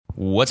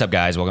What's up,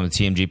 guys? Welcome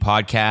to TMG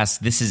Podcast.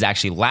 This is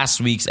actually last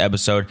week's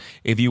episode.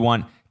 If you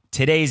want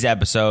today's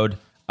episode,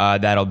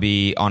 that'll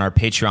be on our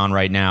Patreon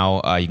right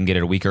now. You can get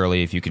it a week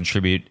early if you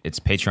contribute. It's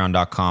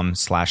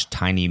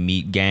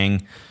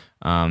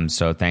patreon.com/tinymeatgang.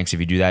 So thanks if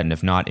you do that. And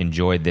if not,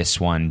 enjoy this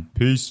one.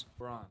 Peace.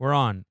 We're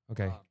on.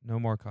 Okay. No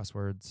more cuss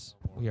words.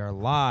 We are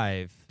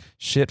live.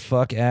 Shit,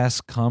 fuck,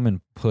 ass, cum, and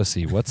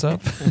pussy. What's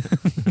up?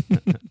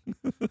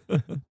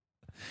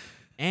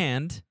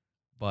 And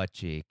butt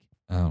cheek.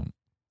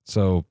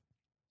 So,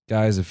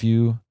 guys, if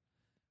you...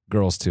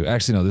 Girls, too.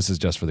 Actually, no, this is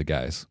just for the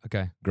guys.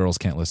 Okay. Girls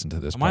can't listen to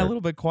this Am part. I a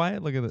little bit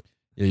quiet? Look at it.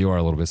 Yeah, you are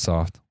a little bit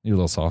soft. You're a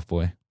little soft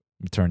boy. Let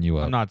me turn you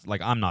up.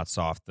 I'm not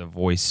soft. My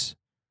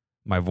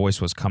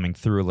voice was coming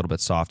through a little bit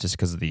soft just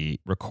because of the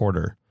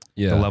recorder.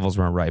 Yeah. The levels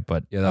weren't right,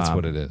 but Yeah, that's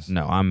what it is.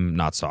 No, I'm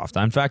not soft.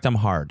 In fact, I'm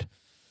hard.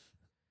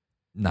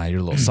 Nah, you're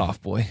a little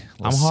soft boy.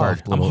 I'm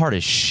hard. I'm hard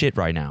as shit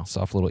right now.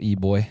 Soft little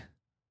E-boy. I'm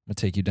going to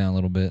take you down a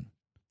little bit.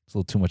 It's a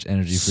little too much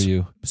energy for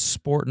you.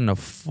 Sporting a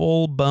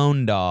full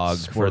bone dog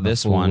for Sporting a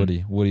this full one. Woody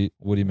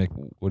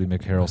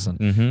McHarrelson.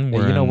 Mm-hmm.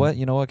 Hey, you know what?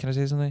 You know what? Can I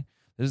say something?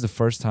 This is the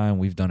first time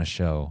we've done a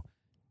show,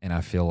 and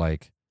I feel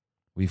like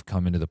we've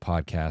come into the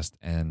podcast,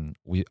 and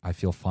I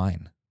feel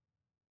fine.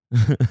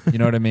 You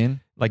know what I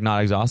mean? Like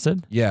not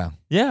exhausted? Yeah.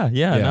 Yeah.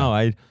 Yeah. No,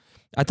 I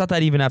thought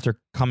that even after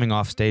coming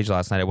off stage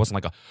last night, it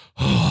wasn't like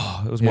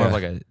it was more of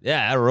like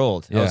that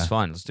rolled. That was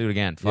fun. Let's do it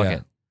again. Fuck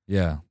it.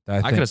 Yeah.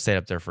 I could have stayed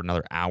up there for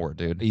another hour,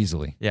 dude.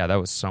 Easily. Yeah, that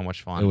was so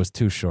much fun. It was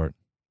too short.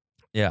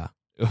 Yeah.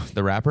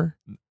 The rapper?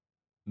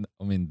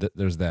 I mean,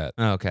 there's that.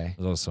 Oh, okay.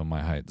 There's also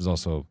my height. There's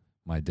also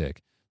my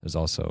dick. There's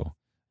also...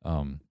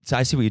 So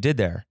I see what you did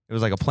there. It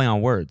was like a play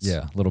on words.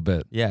 yeah, a little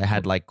bit. Yeah, it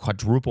had like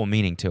quadruple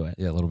meaning to it.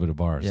 Yeah, a little bit of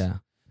bars. Yeah.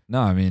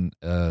 No, I mean...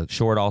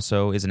 Short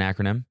also is an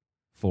acronym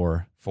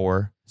for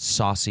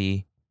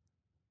saucy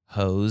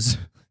hose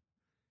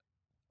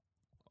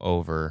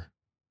over.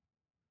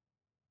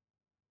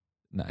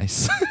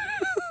 Nice.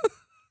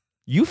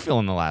 You fill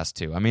in the last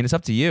two. I mean, it's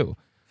up to you.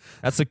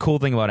 That's the cool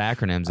thing about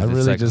acronyms. I Is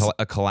really it's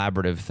a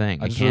collaborative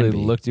thing. I It just can really be.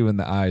 looked you in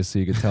the eyes so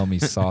you could tell me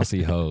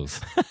saucy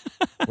hose.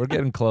 We're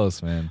getting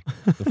close, man.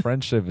 The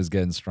friendship is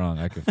getting strong.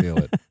 I can feel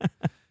it.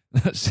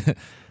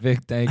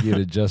 Big thank you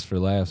to Just for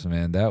Laughs,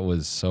 man. That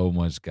was so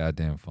much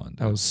goddamn fun.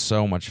 That was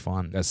so much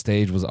fun. That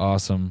stage was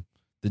awesome.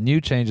 The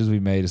new changes we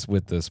made is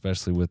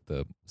especially with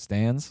the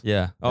stands.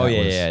 Yeah. Oh,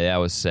 That that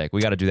was sick.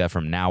 We got to do that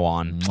from now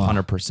on,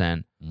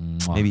 100%.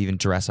 Mwah. Maybe even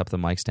dress up the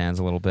mic stands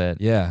a little bit.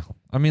 Yeah.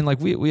 I mean,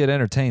 like we had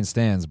entertained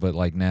stands, but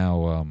like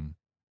now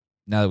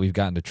that we've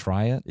gotten to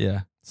try it,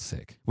 Yeah.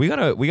 sick. We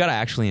gotta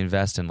actually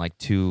invest in like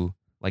 2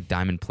 like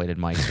diamond plated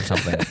mics or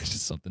something.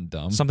 Just something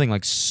dumb. Something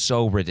like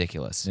so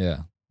ridiculous. Yeah.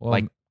 Well,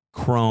 Like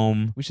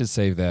chrome. we should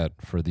save that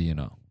for the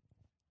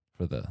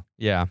for the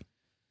Yeah.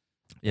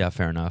 Yeah,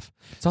 fair enough.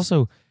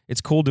 It's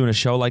cool doing a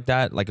show like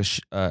that, like a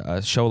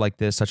show like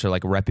this, such a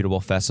like reputable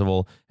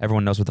festival.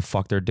 Everyone knows what the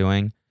fuck they're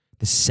doing.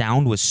 The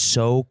sound was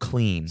so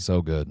clean.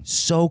 so good.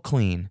 So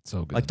clean.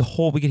 So good. Like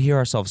we could hear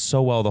ourselves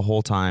so well the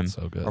whole time.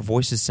 So good. Our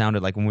voices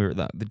sounded like when we were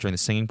during the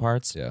singing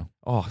parts. Yeah.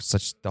 Oh, I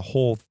was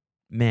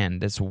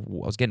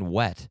getting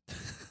wet.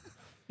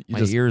 My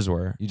ears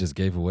were. You just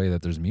gave away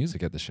that there's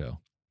music at the show.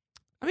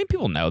 I mean,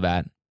 people know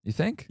that. You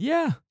think?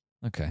 Yeah,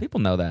 Okay. people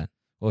know that.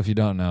 Well, if you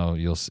don't know,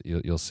 you'll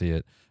see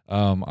it.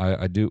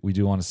 We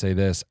do want to say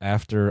this.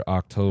 After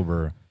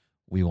October,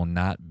 we will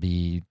not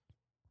be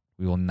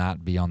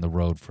on the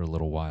road for a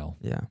little while.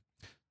 Yeah.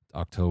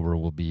 October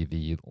will be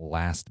the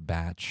last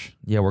batch.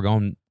 Yeah, we're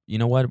going. You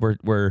know what?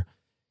 We're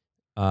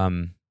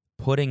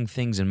putting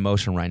things in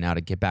motion right now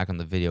to get back on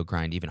the video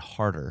grind even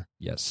harder.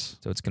 Yes.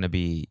 So it's going to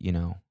be,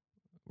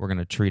 we're going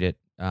to treat it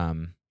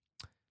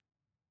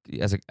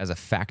as a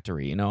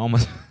factory,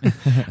 almost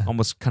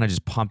kind of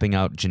just pumping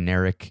out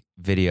generic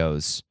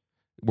videos.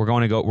 We're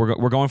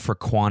going for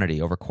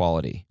quantity over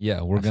quality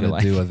Yeah, we're I feel gonna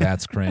like. do a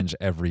That's Cringe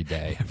every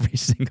day. every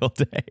single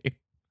day.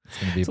 It's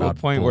gonna be To about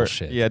the point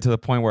bullshit. to the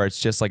point where it's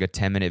just like a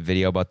 10-minute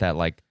video about that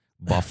like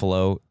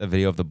buffalo, a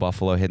video of the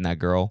buffalo hitting that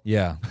girl.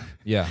 Yeah.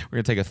 Yeah.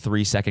 We're gonna take a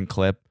 3-second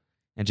clip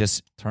and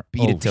just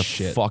beat Oh, it to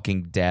shit.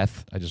 fucking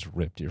death. I just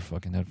ripped your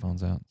fucking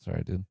headphones out.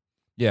 Sorry, dude.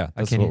 Yeah,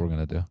 I that's can't what hear- we're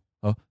gonna do.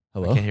 Oh,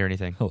 hello. I can't hear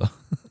anything. Hello.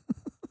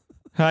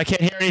 I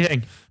can't hear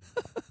anything.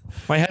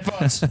 My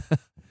headphones.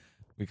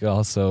 We could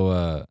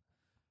also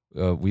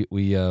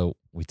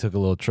we took a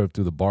little trip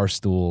through the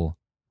Barstool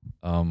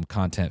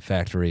content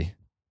factory,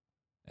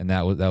 and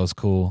that was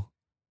cool.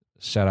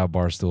 Shout out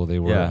Barstool. They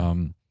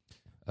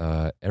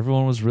were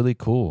everyone was really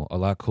cool. A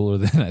lot cooler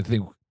than I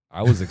think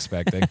I was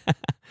expecting.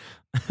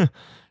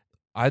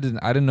 I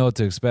didn't know what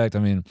to expect. I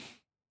mean,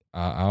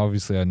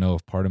 obviously I know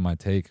of part of my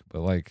take, but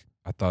like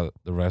I thought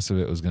the rest of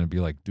it was gonna be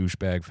like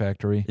douchebag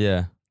factory.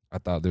 Yeah. I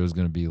thought there was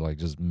gonna be like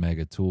just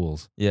mega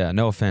tools. Yeah.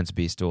 No offense,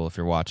 Beastool, if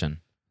you're watching.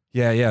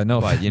 Yeah,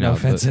 no, But, no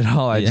offense at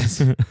all. Yeah.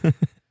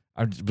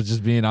 I'm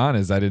just being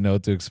honest. I didn't know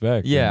what to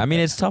expect. Yeah, And I mean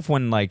it's tough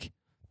when like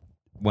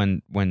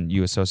when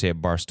you associate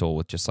Barstool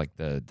with just like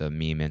the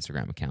meme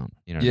Instagram account.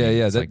 You know what I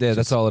mean? It's like that's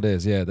just all it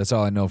is. Yeah, that's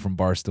all I know from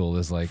Barstool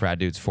is like frat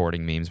dudes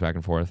forwarding memes back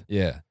and forth.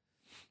 yeah.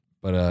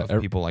 But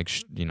of people like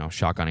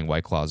shotgunning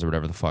White Claws or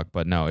whatever the fuck.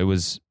 But no, it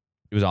was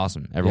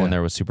awesome. Everyone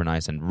there was super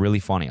nice and really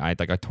funny. I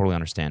totally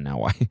understand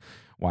now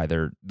why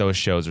those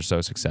shows are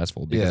so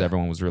successful, because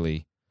everyone was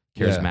really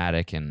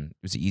charismatic and it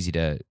was easy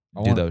to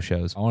do those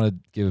shows. I want to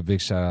give a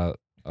big shout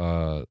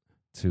out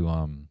to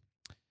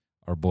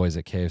our boys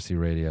at KFC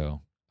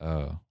Radio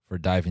for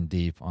diving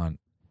deep on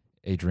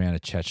Adriana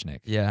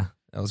Chechnik. Yeah,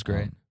 that was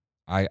great.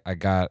 I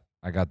got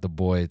the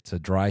boy to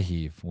dry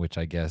heave, which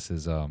I guess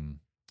is a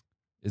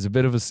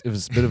bit of a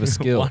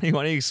skill. Why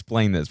don't you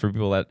explain this for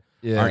people that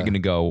aren't going to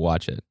go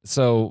watch it?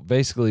 So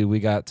basically, we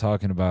got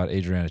talking about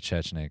Adriana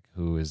Chechnik,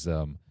 who is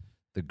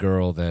the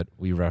girl that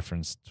we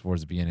referenced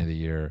towards the beginning of the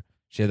year.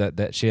 She had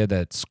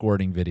that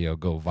squirting video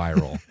go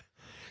viral.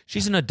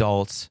 She's an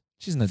adult.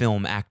 She's a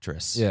film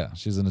actress. Yeah,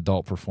 she's an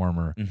adult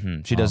performer.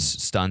 Mm-hmm. She does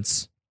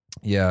stunts.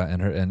 Yeah,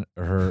 and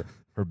her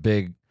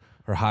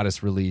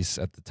hottest release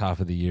at the top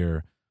of the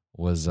year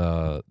was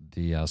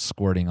the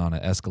squirting on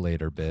an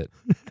escalator bit.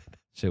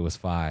 Shit was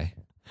fi.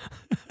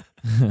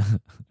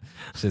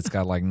 Shit's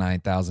got like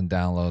 9,000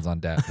 downloads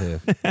on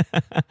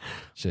DatPiff.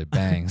 Shit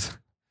bangs.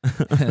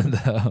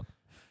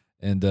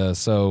 and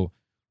so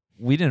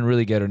we didn't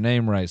really get her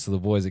name right, so the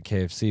boys at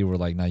KFC were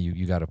like, "No,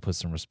 you got to put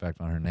some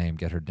respect on her name.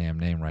 Get her damn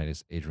name right.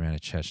 It's Adriana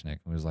Chechnik." And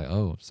we was like,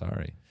 "Oh,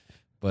 sorry,"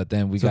 but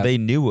then they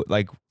knew,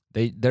 like,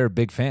 they're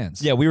big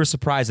fans. Yeah, we were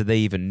surprised that they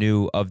even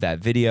knew of that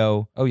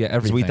video. Oh yeah,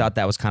 everything. We thought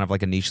that was kind of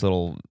like a niche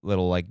little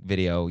like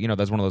video. You know,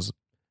 that's one of those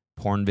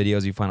porn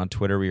videos you find on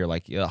Twitter where you're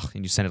like, ugh,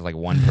 and you send it to like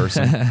one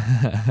person.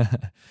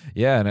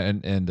 Yeah,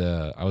 and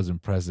I was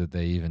impressed that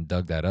they even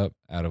dug that up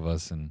out of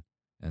us, and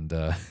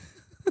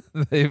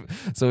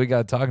so we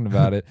got talking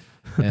about it,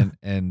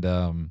 and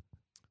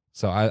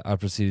so I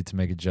proceeded to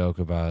make a joke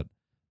about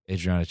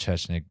Adriana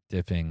Chechnik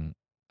dipping,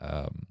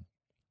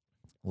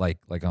 like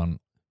on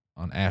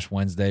Ash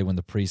Wednesday when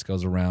the priest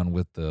goes around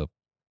with the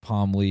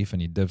palm leaf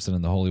and he dips it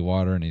in the holy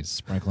water and he's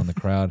sprinkling the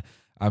crowd.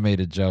 I made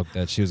a joke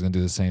that she was going to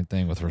do the same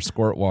thing with her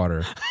squirt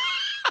water.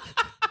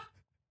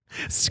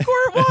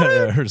 Squirt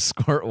water? Her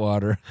squirt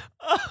water.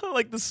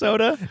 Like the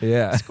soda?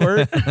 Yeah.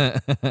 Squirt?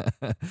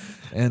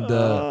 And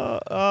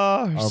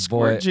our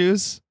squirt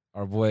juice.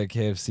 Our boy at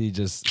KFC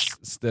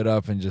just stood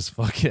up and just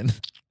fucking...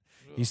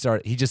 He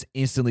starts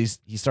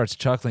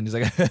chuckling. He's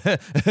like,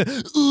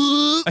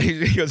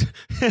 he goes,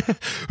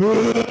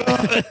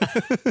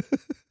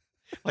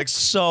 like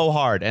so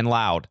hard and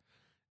loud.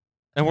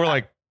 And we're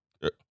like,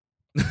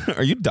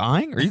 are you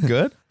dying? Are you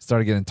good?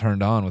 Started getting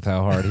turned on with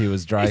how hard he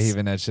was dry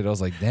heaving that shit. I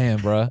was like, damn,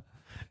 bro.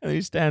 And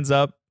he stands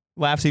up,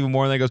 laughs even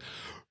more, and then goes,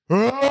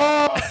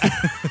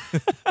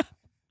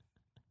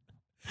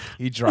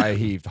 he dry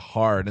heaved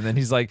hard. And then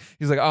he's like,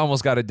 I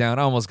almost got it down.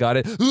 I almost got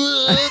it.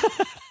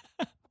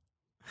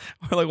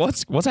 We're like,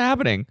 what's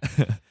happening?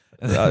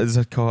 His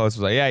co-host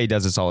was like, yeah, he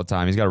does this all the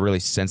time. He's got a really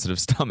sensitive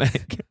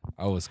stomach.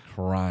 I was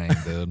crying,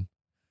 dude.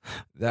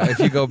 If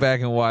you go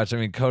back and watch, I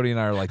mean, Cody and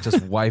I are like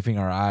just wiping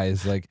our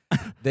eyes. Like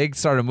they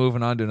started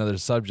moving on to another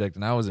subject,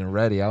 and I wasn't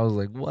ready. I was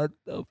like, what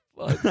the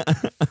fuck?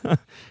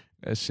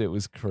 That shit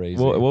was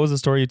crazy. What was the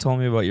story you told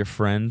me about your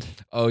friend?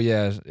 Oh,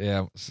 yeah.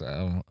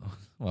 So,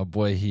 my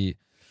boy, he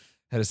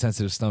had a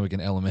sensitive stomach in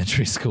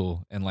elementary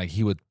school, and like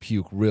he would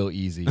puke real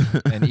easy.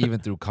 And even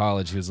through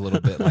college, he was a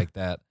little bit like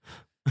that.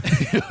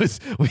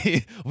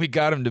 We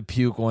got him to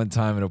puke one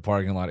time in a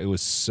parking lot. It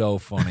was so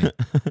funny.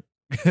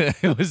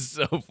 It was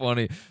so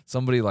funny.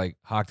 Somebody like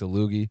hocked a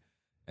loogie,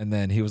 and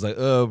then he was like,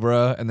 "Oh,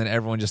 bruh," and then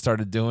everyone just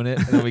started doing it,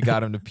 and then we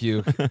got him to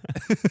puke.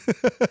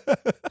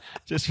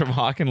 Just from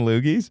hawking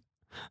loogies?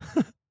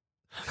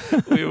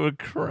 We were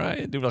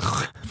crying, dude.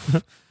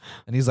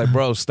 And he's like,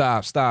 "Bro,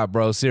 stop,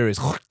 bro, serious.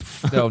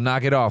 No,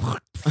 knock it off."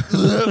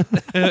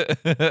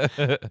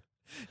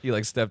 He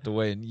like stepped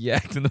away and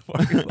yacked in the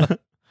parking lot.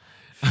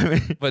 I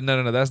mean, but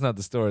no, that's not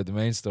the story. The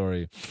main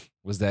story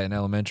was that in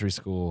elementary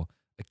school,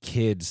 a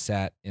kid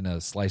sat in a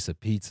slice of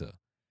pizza,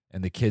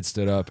 and the kid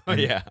stood up.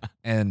 And,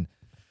 and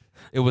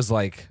it was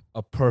like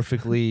a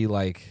perfectly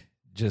like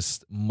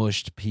just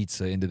mushed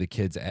pizza into the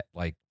kid's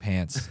like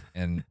pants,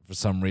 and for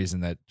some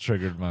reason that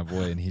triggered my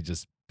boy, and he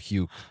just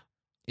puked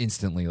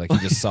instantly. Like he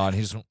just saw it,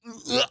 and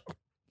he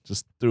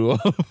just threw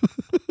up.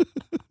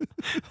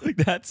 Like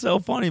that's so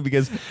funny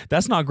because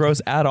that's not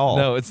gross at all.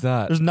 No, it's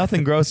not. There's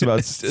nothing gross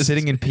about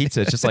sitting in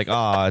pizza. It's just like,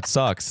 it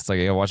sucks. It's like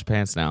I gotta wash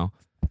pants now,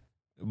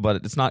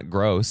 but it's not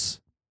gross.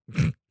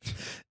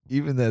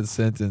 Even that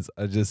sentence,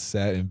 I just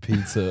sat in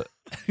pizza.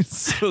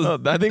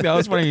 I think that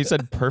was funny. You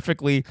said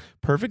perfectly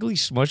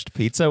smushed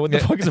pizza. What the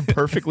fuck is a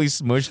perfectly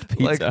smushed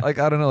pizza? Like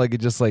I don't know. Like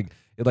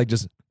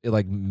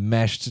it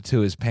meshed to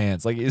his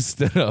pants. Like he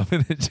stood up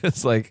and it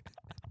just like.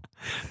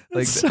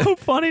 It's so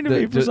funny to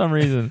me for some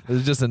reason.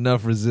 There's just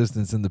enough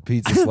resistance in the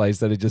pizza slice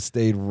that it just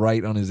stayed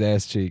right on his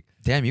ass cheek.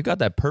 Damn, you got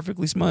that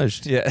perfectly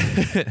smushed. Yeah,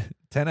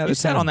 10 out of 10. You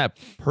sat on that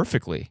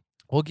perfectly.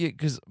 Well,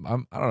 because I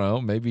don't know,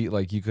 maybe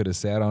like you could have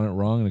sat on it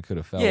wrong and it could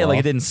have fell. Yeah, off. like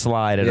it didn't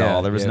slide at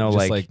all. There was no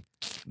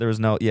there's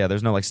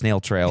no like snail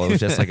trail. It was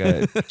just like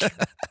a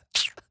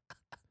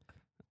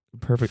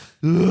perfect.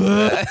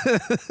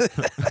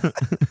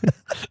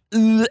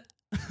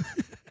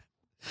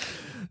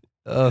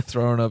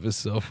 Throwing up is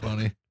so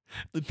funny.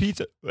 The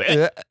pizza.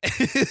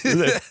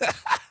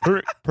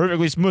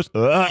 Perfectly smooth.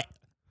 Yo,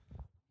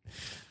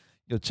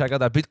 check out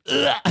that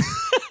pizza.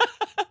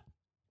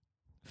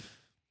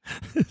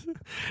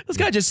 This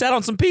guy just sat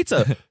on some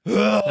pizza.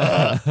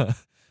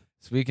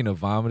 Speaking of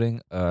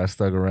vomiting, I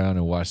stuck around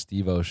and watched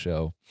Steve-O's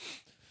show.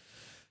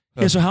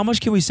 Yeah, so how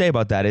much can we say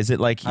about that? Is it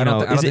like, you know,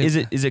 is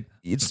it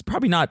it's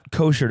probably not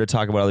kosher to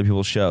talk about other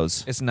people's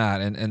shows. It's not,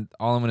 and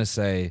all I'm gonna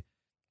say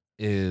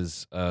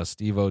is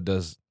Steve-O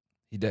does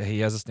he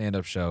has a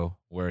stand-up show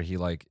where he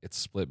like it's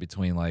split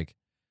between like,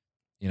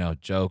 you know,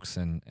 jokes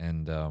and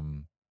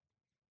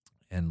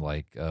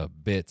like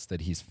bits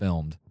that he's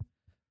filmed,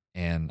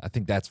 and I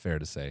think that's fair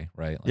to say,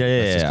 right? Like,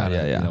 that's just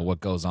kinda, you know,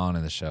 what goes on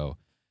in the show,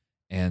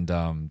 and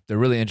they're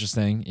really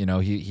interesting. You know,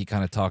 he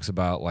kind of talks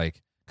about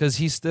like because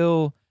he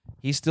still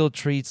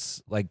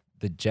treats like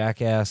the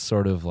jackass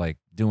sort of like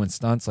doing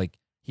stunts, like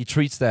he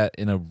treats that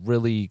in a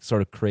really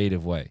sort of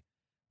creative way,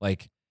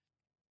 like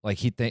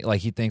he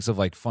thinks of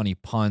like funny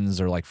puns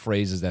or like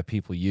phrases that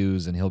people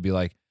use, and he'll be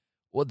like,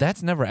 well,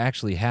 that's never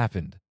actually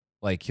happened.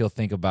 Like he'll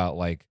think about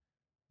like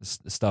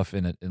stuff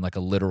in like a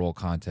literal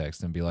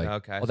context and be like,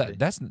 Okay, well,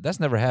 that's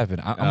never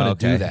happened. I'm gonna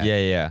do that.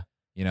 Yeah.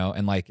 You know,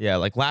 and like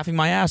like laughing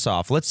my ass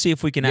off. Let's see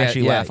if we can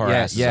actually laugh our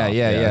asses off.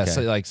 Yeah. Okay.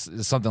 So like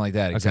something like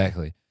that,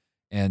 exactly.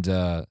 And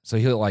so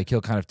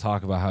he'll kind of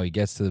talk about how he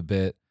gets to the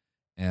bit,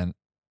 and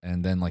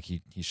then like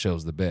he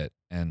shows the bit,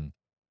 and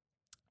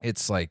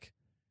it's like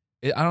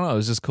I don't know, it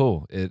was just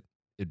cool. It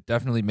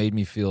definitely made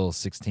me feel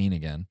 16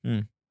 again,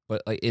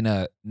 but like in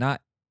a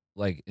not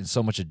like in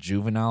so much a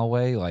juvenile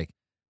way. Like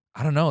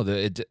I don't know,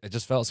 it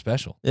just felt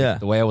special. Yeah,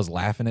 the way I was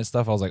laughing at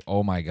stuff, I was like,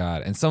 oh my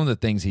god. And some of the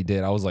things he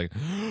did, I was like,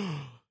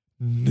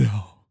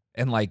 no.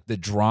 And like the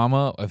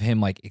drama of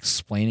him like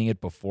explaining it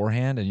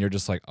beforehand, and you're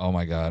just like, oh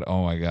my god,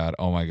 oh my god,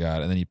 oh my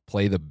god. And then you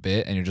play the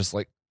bit, and you're just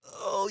like,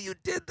 oh, you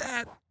did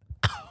that.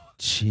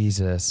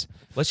 Jesus.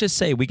 Let's just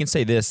say we can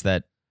say this,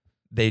 that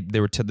they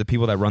were the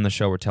people that run the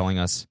show were telling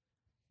us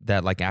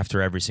that like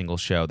after every single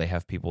show they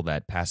have people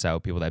that pass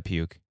out, people that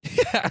puke.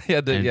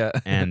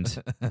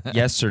 And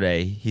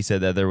yesterday he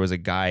said that there was a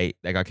guy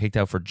that got kicked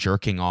out for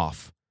jerking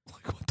off.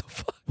 Like what the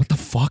fuck? What the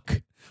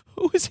fuck?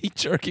 Who is he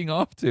jerking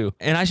off to?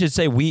 And I should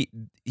say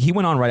he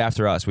went on right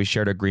after us. We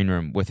shared a green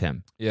room with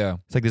him. Yeah.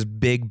 It's like this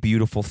big,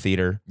 beautiful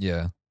theater.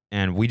 Yeah.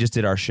 And we just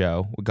did our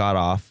show. We got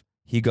off.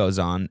 He goes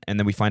on, and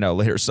then we find out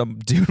later some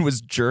dude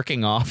was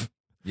jerking off.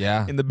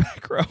 Yeah. In the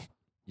back row.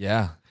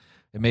 Yeah.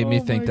 It made me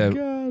think that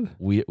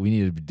we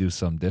needed to do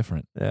something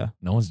different. Yeah.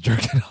 No one's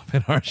jerking off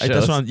in our shows.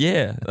 That's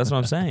what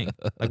I'm saying.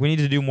 Like we need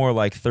to do more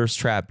like thirst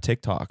trap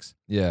TikToks.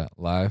 Yeah,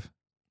 live.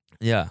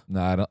 Yeah.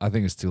 No, I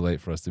think it's too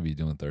late for us to be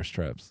doing thirst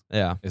traps.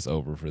 Yeah. It's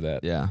over for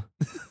that. Yeah.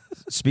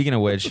 Speaking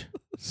of which,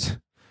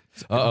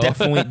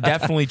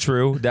 definitely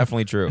true.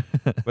 Definitely true.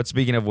 But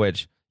speaking of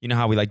which, you know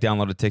how we like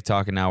downloaded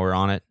TikTok and now we're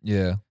on it?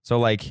 Yeah. So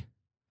like,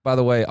 by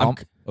the way, go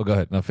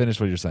ahead. Now finish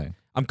what you're saying.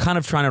 I'm kind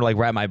of trying to like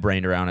wrap my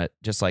brain around it.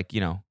 Just like,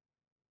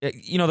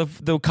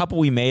 the couple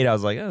we made, I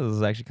was like, oh, this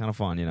is actually kind of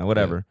fun,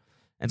 whatever. Yeah.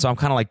 And so I'm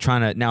kind of like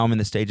now I'm in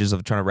the stages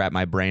of trying to wrap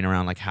my brain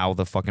around like how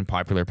the fucking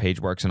popular page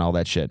works and all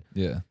that shit.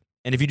 Yeah.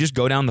 And if you just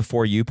go down the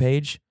For You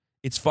page,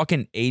 it's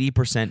fucking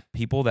 80%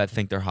 people that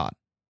think they're hot.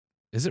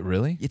 Is it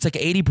really? It's like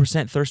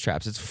 80% thirst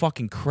traps. It's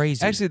fucking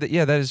crazy. Actually,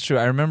 that is true.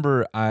 I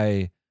remember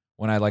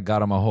when I like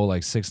got on my whole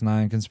like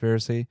 6ix9ine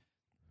conspiracy,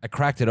 I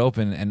cracked it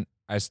open and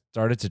I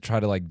started to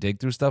try to like dig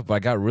through stuff, but I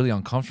got really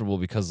uncomfortable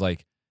because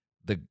like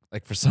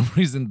for some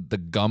reason the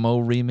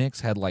Gummo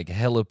remix had like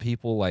hella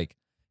people like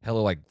hella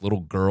like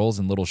little girls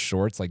in little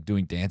shorts like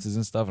doing dances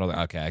and stuff, and I was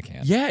like, okay, I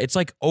can't. Yeah, it's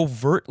like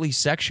overtly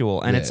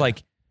sexual, and it's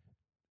like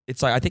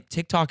I think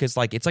TikTok is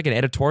like, it's like an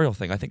editorial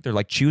thing. I think they're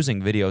like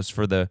choosing videos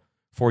for the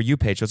For You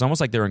page, so it's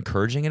almost like they're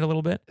encouraging it a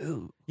little bit.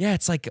 Ooh. Yeah,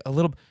 it's like a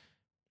little.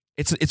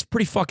 It's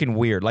pretty fucking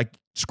weird. Like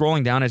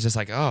scrolling down, it's just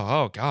like,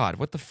 oh god,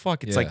 what the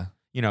fuck? It's like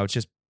it's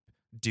just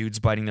dudes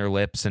biting their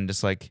lips and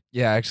just like.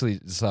 Yeah, I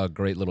actually saw a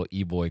great little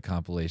E-boy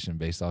compilation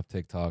based off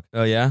TikTok.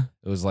 Oh yeah,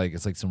 it was like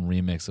it's like some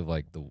remix of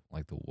like the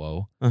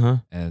Whoa.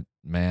 And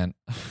man,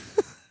 I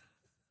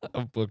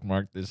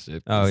bookmarked this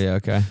shit. Oh yeah,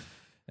 okay.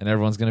 And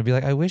everyone's gonna be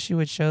like, I wish you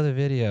would show the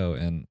video,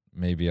 and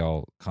maybe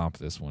I'll comp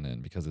this one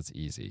in because it's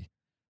easy.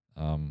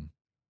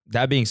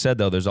 That being said,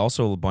 though, there's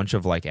also a bunch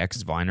of like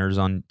ex-Viners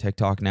on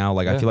TikTok now.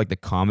 Like I feel like the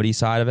comedy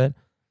side of it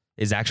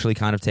is actually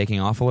kind of taking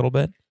off a little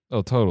bit.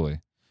 Oh, totally.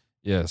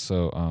 Yeah.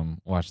 So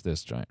watch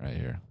this joint right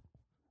here.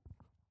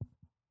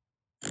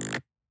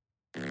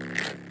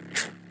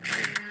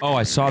 Oh,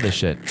 I saw this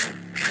shit.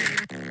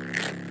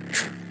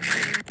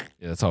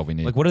 Yeah, that's all we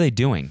need. Like, what are they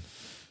doing?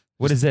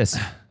 What is this?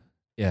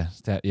 Yeah,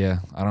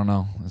 I don't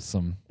know. It's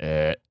some.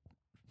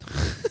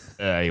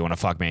 You want to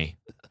fuck me?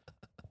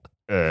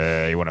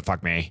 You want to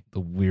fuck me? The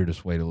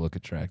weirdest way to look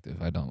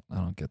attractive. I don't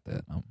get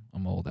that.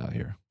 I'm old out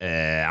here.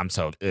 I'm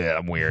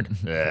weird.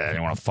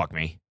 You want to fuck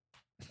me?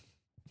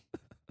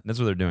 That's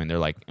what they're doing. They're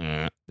like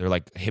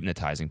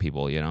hypnotizing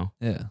people. Yeah.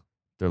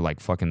 They're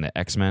like fucking the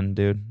X-Men,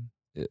 dude.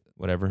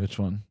 Whatever. Which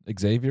one?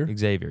 Xavier.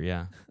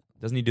 Yeah.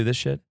 Doesn't he do this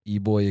shit?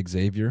 E-boy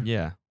Xavier.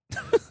 Yeah.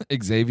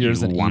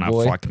 Xavier's an wanna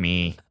e-boy. fuck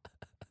me?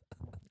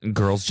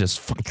 Girls just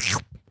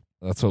fuck.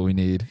 That's what we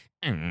need.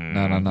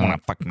 No. Wanna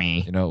fuck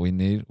me? You know what we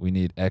need? We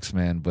need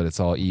X-Men, but it's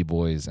all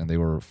e-boys, and they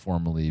were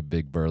formerly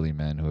big burly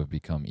men who have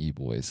become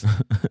e-boys.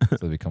 So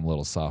they become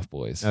little soft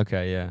boys.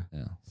 Okay, yeah.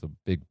 Yeah. So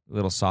big.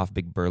 Little soft,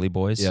 big burly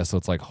boys. Yeah. So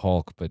it's like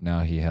Hulk, but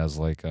now he has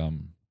like a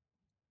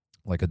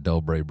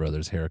Dobre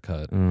Brothers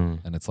haircut, Mm.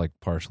 and it's like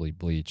partially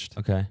bleached,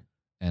 Okay.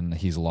 and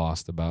he's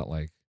lost about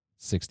like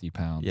 60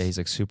 pounds. Yeah, he's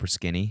like super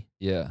skinny.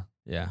 yeah.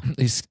 Yeah.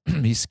 He's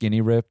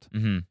skinny ripped.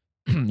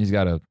 Mm-hmm. He's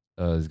got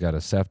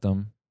a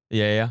septum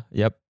Yeah.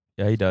 Yep.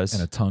 Yeah, he does.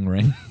 and a tongue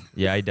ring.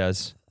 Yeah, he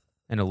does.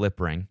 And a lip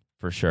ring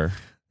for sure.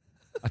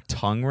 A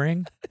tongue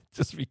ring?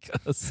 Just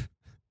because.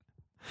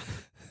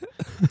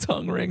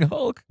 Tongue ring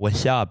Hulk.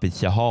 What's up? It's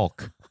the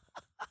Hulk.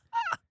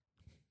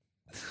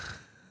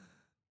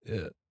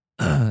 Yeah.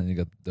 You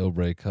got the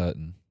Dobre cut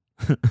and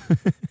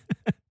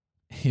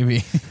he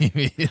mean,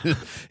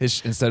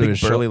 instead of Big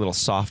his burly little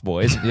soft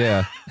boys.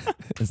 yeah,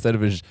 instead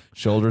of his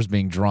shoulders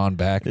being drawn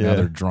back, now Yeah.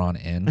 they're drawn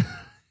in.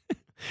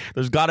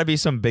 There's got to be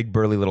some big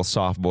burly little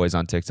soft boys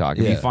on TikTok.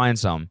 If Yeah. you find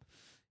some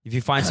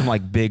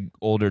like big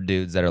older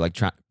dudes that are like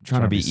trying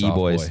to be soft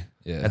e-boys, boy.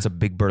 Yeah, that's a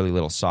big burly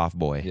little soft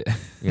boy. yeah.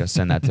 You gotta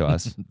send that to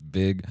us.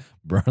 Big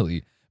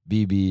burly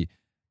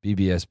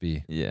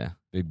BBSB, Yeah.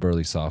 big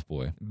burly soft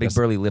boy. Big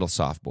burly little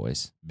soft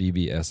boys.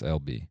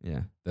 BBSLB.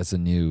 Yeah. That's a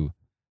new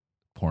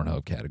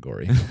Pornhub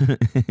category.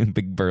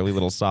 Big burly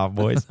little soft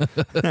boys.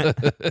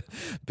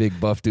 Big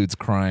buff dudes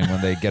crying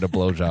when they get a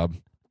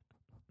blowjob.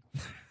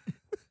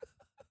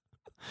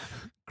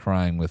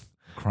 crying with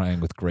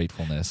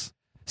gratefulness.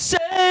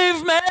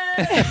 Save me!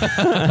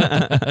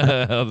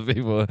 Other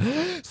people,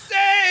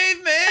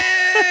 save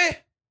me,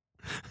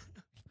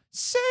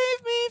 Save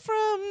me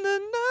from the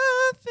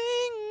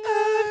nothing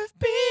I've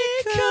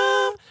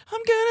become.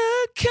 I'm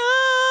gonna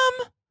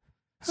come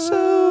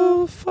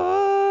so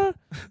far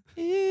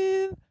in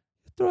your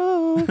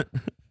throat.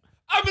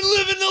 I've been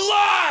living the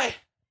lie.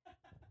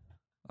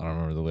 I don't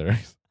remember the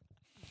lyrics.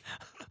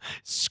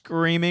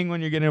 Screaming when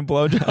you're getting a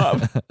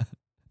blowjob.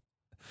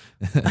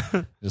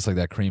 Just like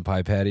that cream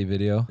pie patty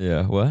video.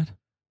 Yeah, what?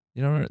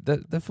 You know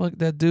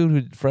that dude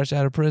who fresh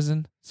out of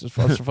prison, just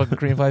for fucking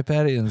cream pie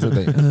patty, and so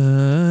they.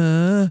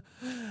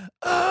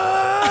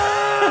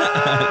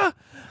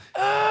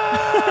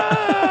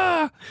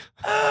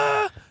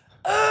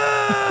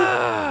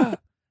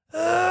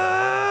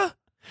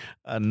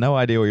 I have no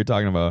idea what you're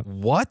talking about.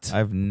 What? I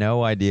have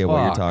no idea what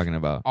you're Fuck. talking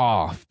about.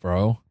 Off,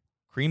 bro.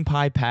 Cream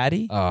pie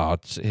patty? Oh,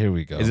 here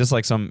we go. Is this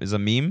like is a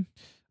meme?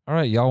 All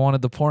right, y'all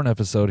wanted the porn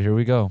episode. Here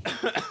we go.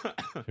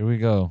 Here we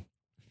go.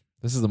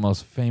 This is the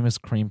most famous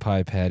cream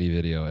pie patty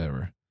video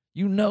ever.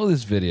 You know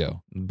this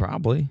video.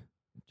 Probably.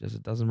 Just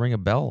it doesn't ring a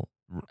bell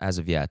as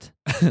of yet.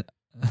 I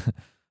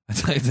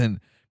typed in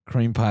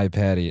cream pie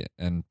patty,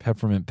 and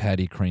peppermint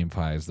patty cream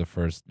pie is the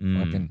first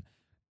fucking.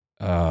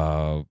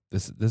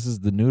 This is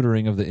the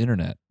neutering of the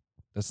internet.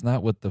 That's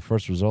not what the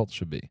first result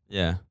should be.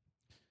 Yeah.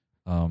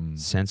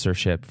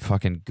 Censorship.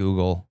 Fucking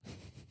Google.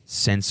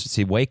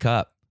 See, wake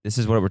up. This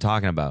is what we're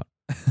talking about.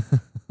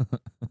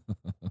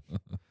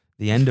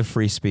 The end of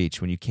free speech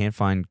when you can't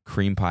find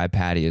cream pie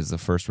patty is the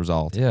first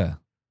result. Yeah.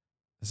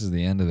 This is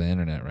the end of the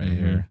internet right Mhm.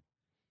 here.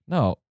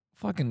 No,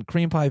 fucking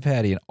cream pie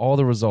patty, and all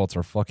the results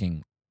are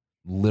fucking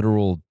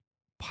literal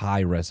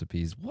pie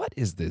recipes. What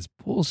is this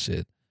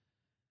bullshit?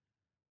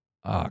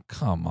 Ah,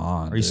 come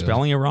on. Are you dude.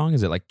 spelling it wrong?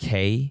 Is it like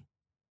K?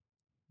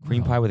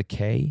 Cream No. pie with a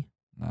K?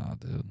 Nah,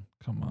 dude.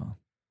 Come on.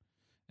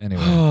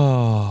 Anyway,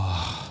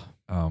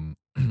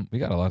 we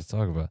got a lot to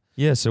talk about.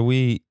 Yeah, so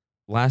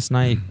last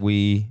night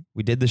we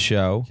did the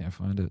show, Can't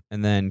find it.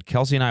 and then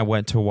Kelsey and I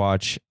went to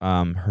watch her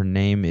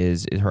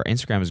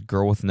Instagram is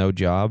Girl with No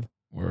Job.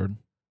 Word.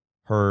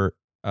 Her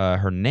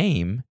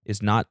name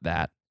is not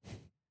that.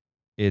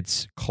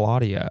 It's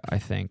Claudia, I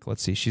think.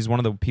 Let's see. She's one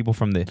of the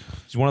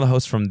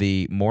hosts from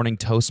the Morning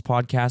Toast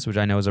podcast, which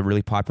I know is a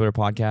really popular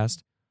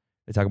podcast.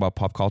 They talk about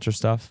pop culture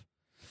stuff.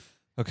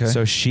 Okay.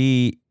 So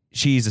she's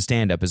a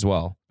stand-up as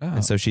well. Oh,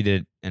 And so she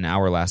did an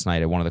hour last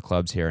night at one of the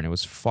clubs here, and it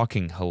was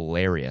fucking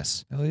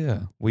hilarious. hell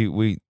yeah.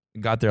 We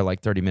got there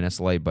like 30 minutes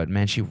late, but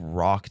man, she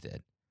rocked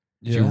it.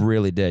 Yeah. She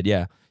really did.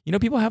 Yeah. You know,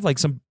 people have like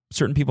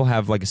certain people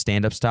have like a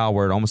stand-up style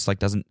where it almost like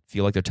doesn't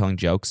feel like they're telling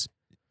jokes.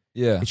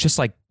 Yeah. It's just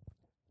like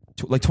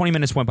 20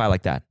 minutes went by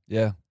like that.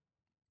 Yeah.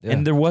 Yeah.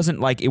 And there wasn't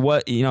like,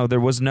 there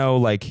was no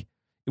like,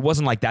 it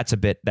wasn't like that's a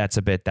bit.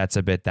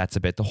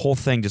 The whole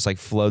thing just like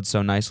flowed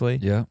so nicely.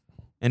 Yeah.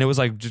 And it was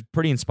like just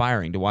pretty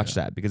inspiring to watch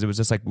that because it was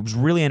just like, it was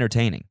really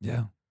entertaining.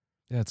 Yeah.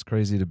 Yeah, it's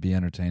crazy to be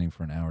entertaining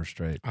for an hour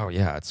straight. Oh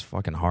yeah, it's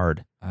fucking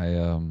hard.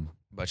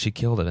 But she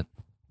killed it.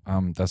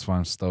 That's why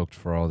I'm stoked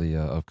for all the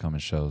upcoming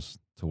shows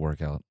to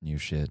work out new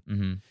shit,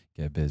 Mm-hmm.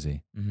 get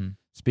busy. Mm-hmm.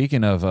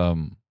 Speaking of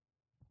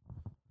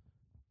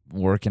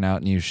working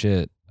out new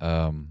shit,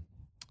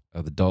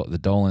 the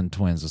Dolan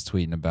twins was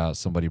tweeting about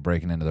somebody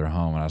breaking into their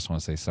home, and I just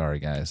want to say sorry,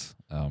 guys.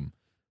 I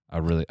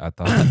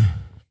thought,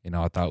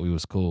 I thought we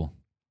was cool.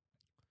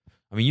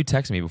 I mean, you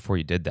texted me before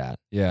you did that,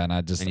 Yeah, and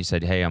and you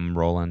said, "Hey, I'm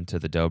rolling to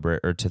the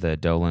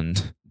Dolan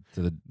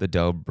to the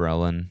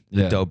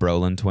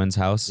Dobrolin twins'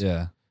 house.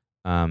 yeah.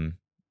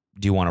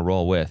 Do you want to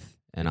roll with?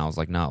 And I was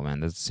like, no, man,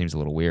 this seems a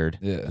little weird.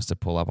 Yeah. Just to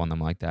pull up on them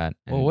like that.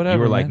 And Well, whatever, you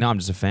were like, man. no, I'm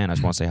just a fan. I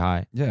just want to say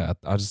hi. Yeah,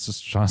 I was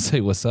just trying to say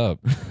what's up.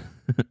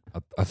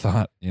 I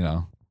thought,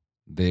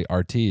 they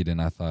RT'd,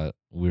 and I thought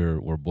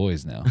we're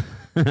boys now.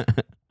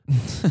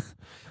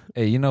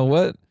 Hey, you know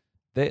what?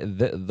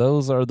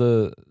 Those are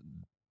them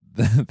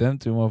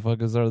two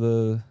motherfuckers are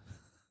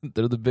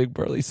they're the big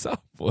burly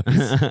soft boys.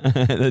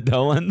 The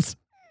Dolans.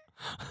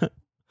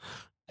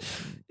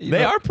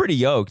 They are pretty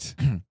yoked.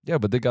 Yeah,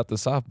 but they got the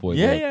soft boy.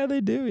 Yeah, look. yeah,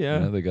 they do.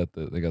 Yeah, They got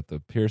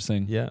the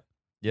piercing. yeah,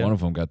 yeah. One of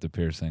them got the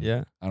piercing.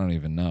 Yeah, I don't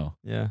even know.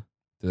 yeah.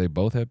 Do they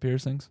both have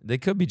piercings? They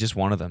could be just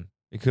one of them.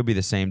 It could be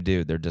the same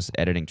dude. They're just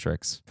editing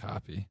tricks.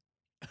 Copy.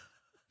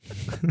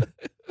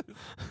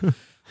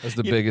 That's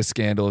the biggest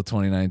scandal of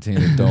 2019.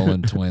 The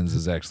Dolan twins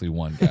is actually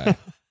one guy.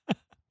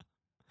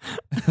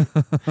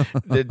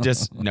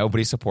 Just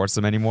nobody supports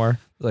them anymore.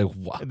 Like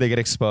what? They get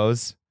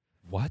exposed.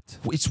 What?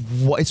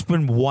 It's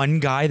been one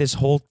guy this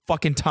whole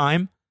fucking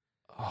time.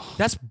 Oh.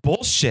 That's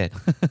bullshit.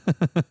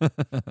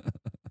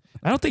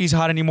 I don't think he's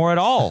hot anymore at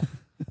all.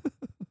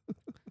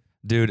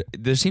 Dude,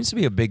 there seems to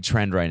be a big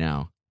trend right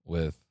now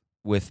with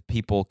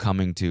people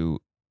coming to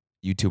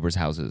YouTubers'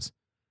 houses.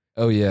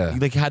 Oh yeah.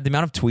 Like, had the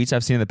amount of tweets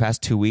I've seen in the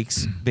past 2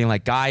 weeks being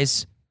like,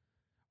 guys,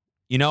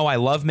 I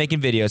love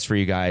making videos for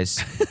you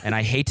guys, and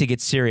I hate to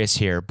get serious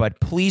here, but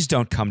please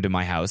don't come to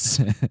my house.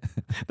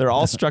 They're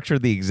all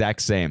structured the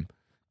exact same.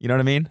 You know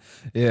what I mean?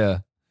 Yeah.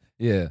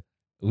 Yeah.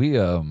 We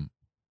what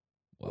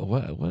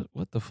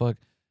the fuck?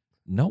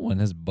 No one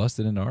has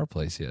busted into our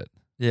place yet.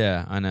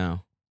 Yeah, I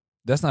know.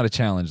 That's not a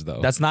challenge though.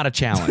 That's not a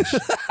challenge.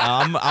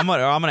 I'm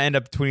gonna end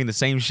up tweeting the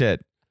same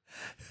shit.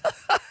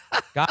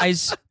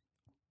 Guys,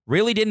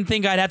 really didn't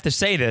think I'd have to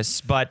say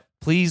this, but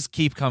please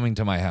keep coming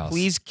to my house.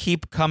 please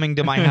keep coming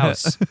to my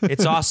house.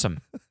 It's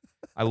awesome.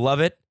 I love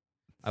it.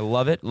 I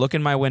love it. Look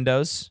in my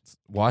windows.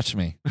 Watch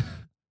me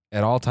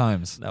at all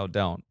times. No,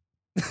 don't.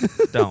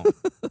 Don't.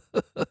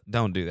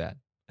 Don't do that.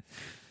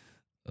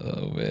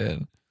 Oh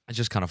man. I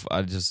just kind of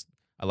I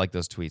like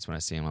those tweets when I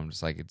see them. I'm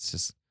just like, it's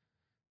just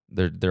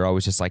they're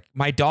always just like,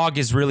 my dog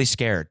is really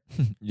scared.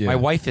 Yeah. My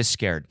wife is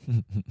scared.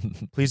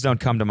 Please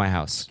don't come to my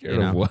house. Scared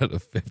of what? A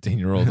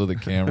 15-year-old with a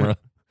camera.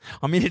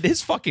 I mean, it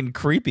is fucking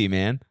creepy,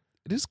 man.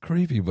 It is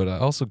creepy, but I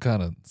also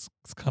it's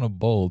kind of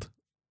bold.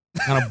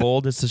 Kind of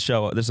bold. It's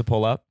to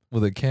pull up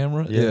With a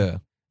camera? Yeah.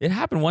 It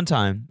happened one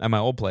time at my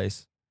old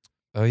place.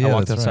 Oh yeah. I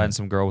walked that's outside right. and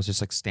some girl was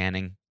just like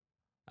standing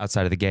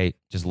outside of the gate,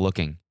 just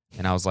looking,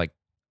 and I was like,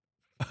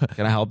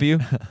 "Can I help you?"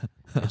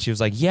 And she was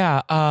like,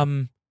 "Yeah,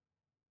 I'm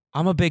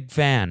a big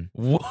fan."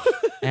 What?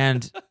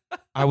 And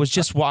I was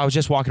just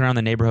walking around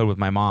the neighborhood with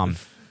my mom,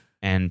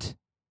 and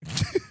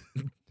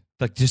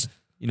like just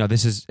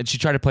this is. And she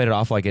tried to play it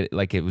off like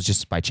it was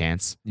just by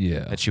chance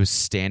Yeah. that she was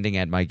standing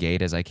at my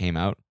gate as I came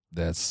out.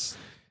 That's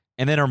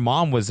And then her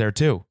mom was there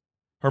too.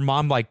 Her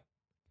mom like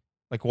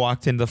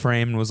walked into the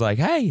frame and was like,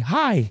 "Hey,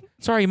 hi.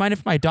 Sorry, you mind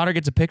if my daughter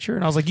gets a picture?"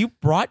 And I was like, "You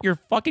brought your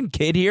fucking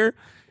kid here?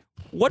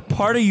 What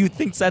part of you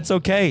thinks that's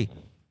okay?"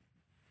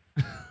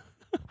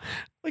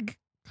 Like,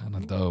 kind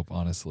of dope,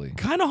 honestly.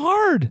 kind of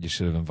hard. You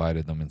should have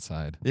invited them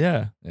inside.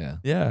 Yeah. Yeah.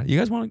 Yeah. You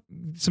guys want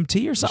some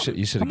tea or something?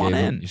 You should Come have on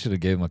gave in. him, you should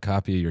have gave him a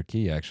copy of your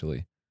key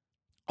actually.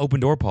 Open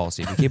door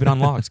policy. If you keep it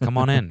unlocked, come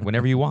on in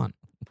whenever you want.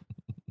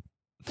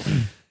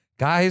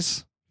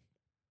 Guys,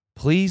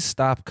 please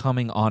stop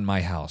coming on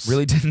my house.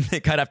 Really didn't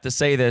think I'd have to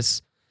say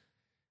this,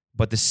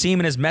 but the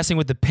semen is messing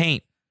with the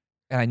paint.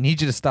 And I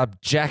need you to stop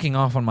jacking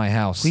off on my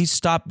house. Please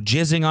stop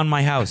jizzing on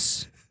my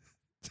house.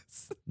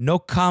 No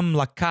come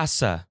la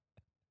casa.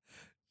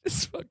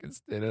 Just fucking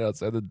standing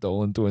outside the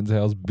Dolan twins'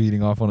 house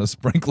beating off on a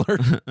sprinkler.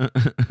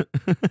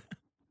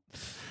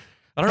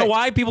 I don't know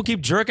why people keep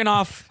jerking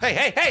off.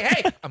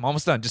 Hey. I'm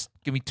almost done. Just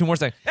give me 2 more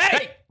seconds.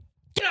 Hey,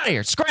 get out of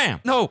here.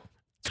 Scram. No.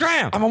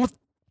 Scram. I'm almost.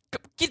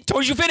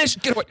 Don't you finish.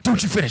 Get away.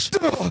 Don't you finish.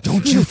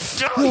 Don't you.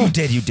 You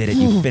did it.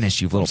 You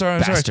finished, you little I'm sorry.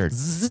 bastard.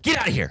 Get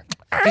out of here.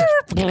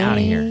 Get out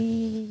of here.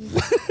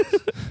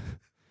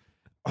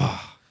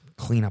 Oh,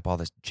 clean up all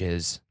this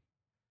jizz.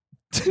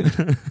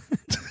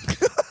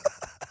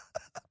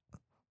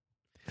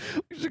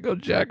 We should go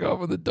jack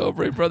off at the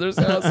Dobre brothers'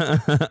 house.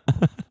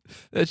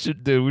 We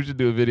should do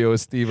a video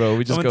with Steve-O.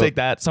 We just Someone take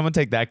that. Someone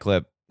take that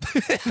clip.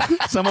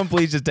 Someone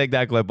please just take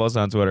that clip. Post it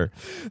on Twitter.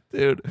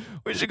 dude.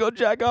 We should go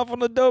jack off on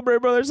the Dobre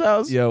brothers'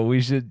 house. Yo, we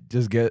should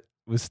just get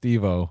with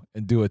Steve-O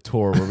and do a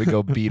tour where we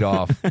go beat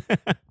off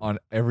on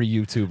every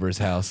YouTuber's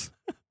house.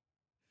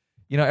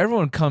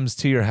 Everyone comes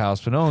to your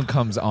house, but no one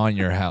comes on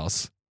your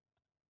house.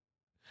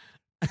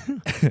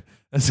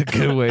 That's a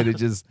good way to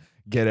just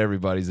get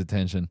everybody's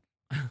attention.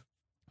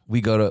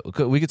 We could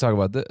talk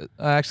about this.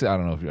 Actually, I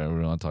don't know if you ever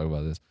want to talk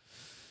about this.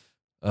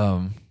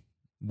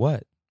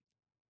 What?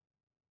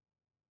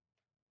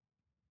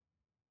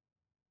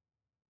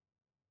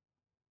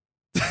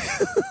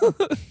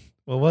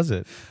 What was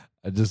it?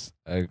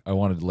 I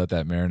wanted to let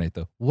that marinate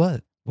though.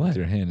 What? What? With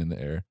your hand in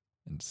the air.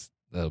 And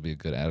that'll be a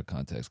good out of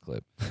context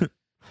clip.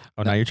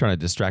 Oh, now you're trying to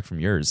distract from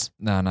yours.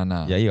 No.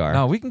 Yeah, you are.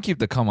 No, we can keep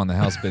the cum on the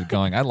house bit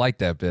going. I like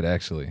that bit,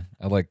 actually.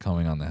 I like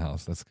coming on the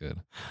house. That's good.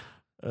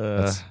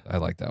 I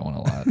like that one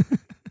a lot.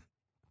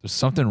 There's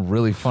something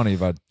really funny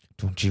about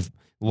Don't you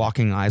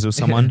locking eyes with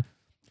someone?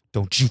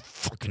 Don't you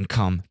fucking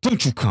come.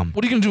 Don't you come.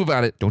 what are you going to do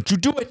about it? Don't you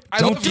do it. I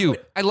Don't love do you.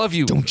 it. I love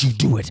you. Don't you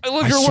do it. I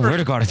love your work. swear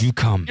to God, if you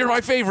come. You're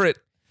my favorite.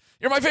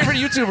 You're my favorite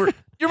YouTuber.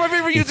 You're my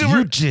favorite If you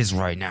YouTuber. jizz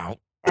right now,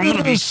 I'm going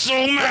to be so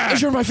mad.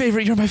 You're my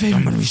favorite. You're my I'm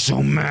favorite. going to be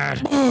so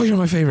mad. Oh, you're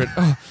my favorite.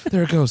 Oh,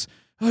 there it goes.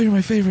 Oh, you're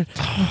my favorite.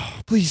 Oh,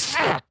 please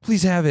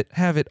have it.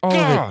 Have it. All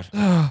God. of it.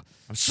 Oh,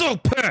 I'm so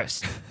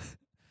pissed.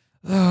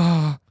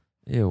 oh.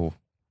 Ew.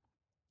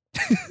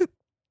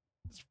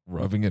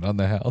 Rubbing it on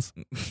the house.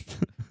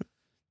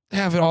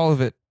 Have it, all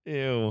of it.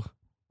 Ew.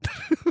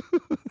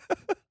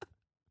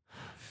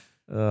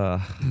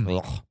 Ugh.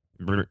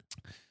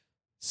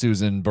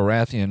 Susan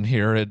Baratheon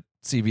here at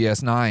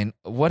CBS 9.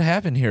 What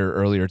happened here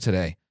earlier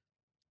today?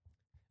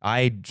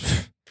 I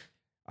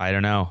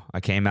don't know. I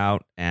came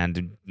out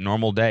and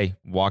normal day,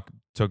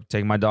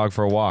 take my dog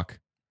for a walk.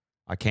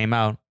 I came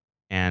out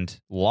and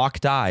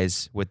locked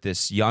eyes with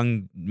this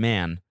young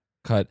man.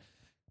 Cut.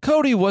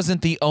 Cody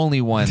wasn't the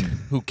only one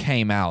who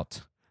came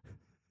out.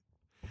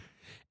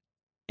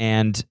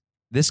 And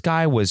this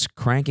guy was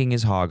cranking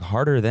his hog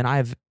harder than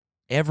I've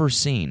ever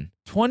seen.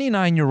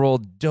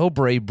 29-year-old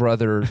Dobre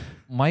brother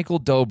Michael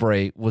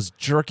Dobre was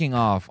jerking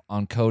off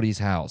on Cody's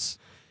house.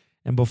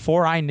 And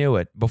before I knew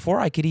it, before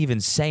I could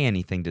even say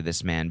anything to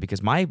this man,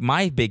 because my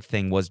big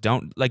thing was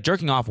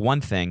jerking off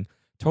one thing,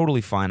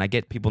 totally fine. I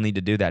get people need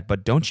to do that,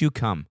 but don't you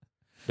come.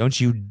 Don't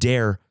you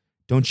dare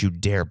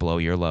blow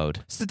your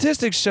load.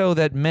 Statistics show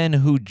that men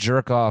who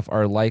jerk off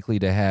are likely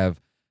to have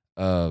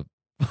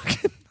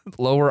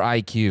lower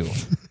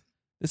IQ.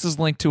 This is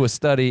linked to a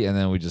study, and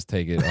then we just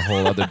take it a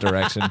whole other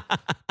direction.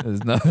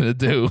 There's nothing to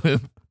do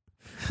with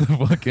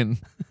fucking.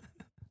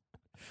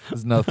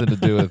 There's nothing to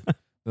do with.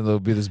 Then there'll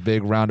be this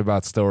big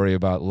roundabout story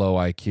about low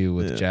IQ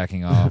with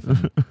jacking off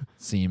and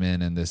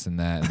semen and this and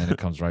that, and then it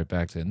comes right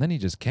back to. And then he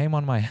just came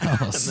on my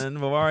house. And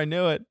then before I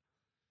knew it,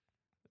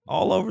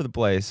 all over the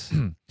place.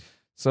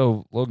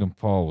 So Logan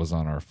Paul was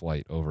on our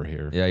flight over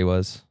here, Yeah, he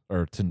was.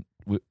 or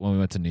when we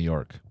went to New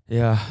York.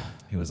 Yeah,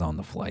 He was on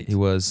the flight. he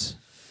was.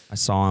 I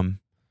saw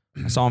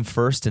him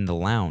first in the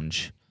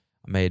lounge.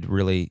 I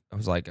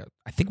was like,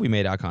 I think we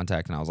made eye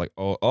contact, and I was like,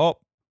 oh,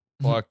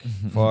 fuck,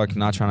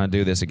 not trying to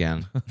do this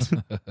again.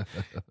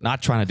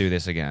 Not trying to do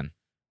this again.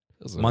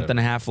 Month and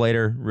a half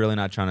later, really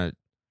not trying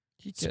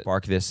to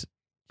spark this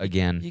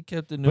again. He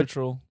kept it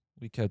neutral.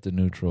 We kept it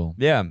neutral.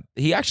 Yeah,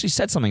 he actually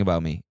said something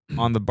about me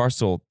on the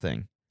Barstool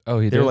thing. Oh,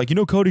 he They did? were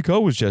like, Cody Ko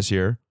was just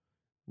here.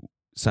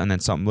 So, and then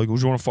something like,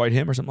 would you want to fight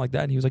him or something like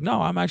that? And he was like,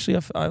 no, I'm actually,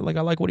 I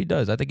like what he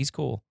does. I think he's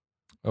cool.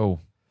 Oh,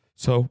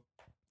 So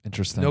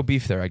interesting. no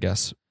beef there, I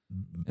guess.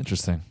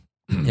 Interesting.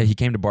 Yeah, he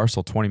came to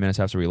Barstool 20 minutes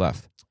after we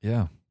left.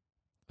 Yeah.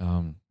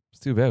 It's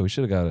too bad. We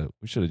should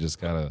have just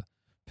got a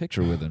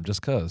picture with him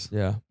just cause.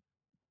 Yeah.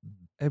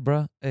 Hey,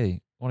 bro.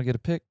 Hey, want to get a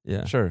pic?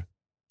 Yeah. Sure.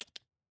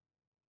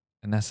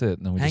 And that's it.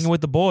 And then we Hanging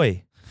with the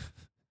boy.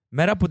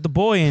 Met up with the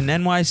boy in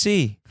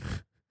NYC.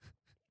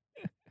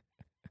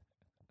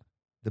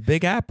 The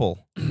Big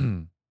Apple.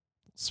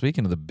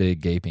 Speaking of the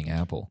big gaping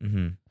apple,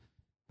 Mm-hmm.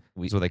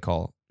 That's what they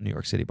call New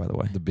York City, by the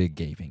way. the big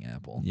gaping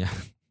apple, Yeah.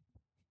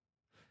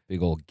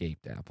 big old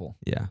gaped apple,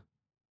 Yeah.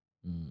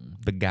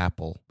 Big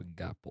Apple.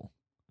 big apple,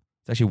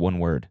 It's actually one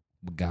word.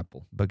 big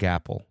apple. Big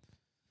Apple.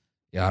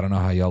 Yeah, I don't know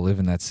how y'all live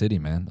in that city,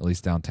 man. At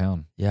least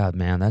downtown. Yeah,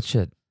 man, that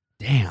shit.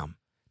 Damn.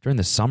 During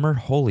the summer,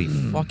 holy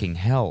fucking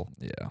hell.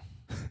 Yeah,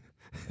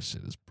 that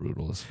shit is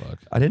brutal as fuck.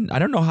 I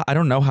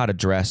don't know how to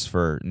dress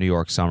for New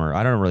York summer.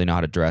 I don't really know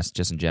how to dress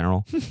just in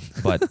general,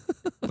 but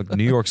like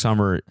New York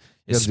summer You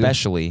gotta do-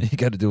 especially, You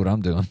got to do what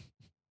I'm doing.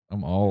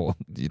 I'm all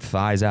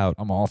thighs out.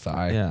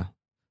 thigh. Yeah.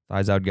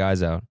 Thighs out,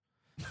 guys out.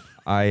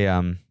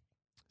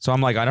 So I'm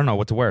like, I don't know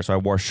what to wear. So I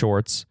wore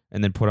shorts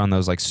and then put on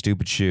those like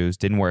stupid shoes.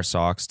 Didn't wear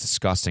socks.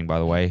 Disgusting, by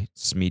the way.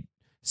 Smeet.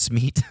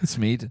 Smeet.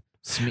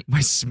 My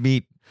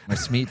smeet. My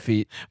smeet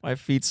feet. My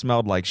feet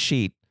smelled like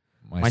sheet.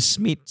 My s-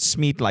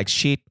 smeet like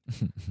sheet.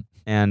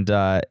 And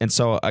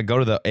so I go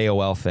to the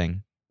AOL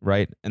thing,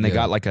 right? And they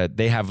Yeah.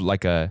 they have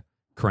like a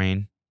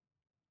crane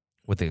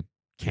with a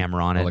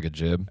camera on it, like a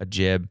jib, a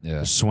jib. Yeah.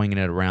 They're swinging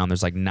it around.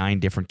 There's like 9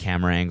 different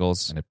camera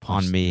angles and it on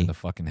punched me, in the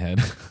fucking head.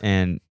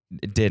 and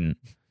it didn't.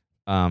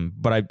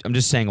 But I'm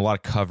just saying a lot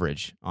of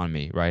coverage on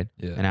me, right?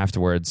 Yeah. And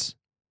afterwards,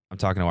 I'm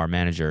talking to our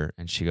manager,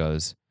 and she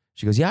goes,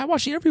 yeah, I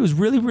watched the interview. It was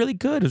really, really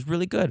good. It was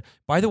really good.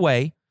 By the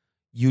way,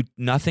 you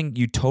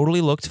totally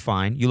looked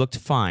fine. You looked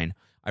fine.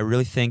 I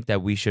really think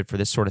that we should, for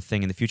this sort of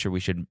thing in the future, we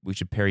should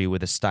pair you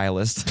with a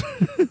stylist.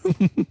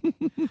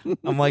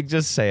 I'm like,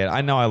 just say it.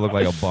 I know I look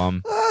like a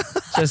bum.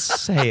 Just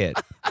say it.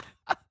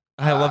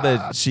 I love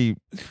that she,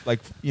 like,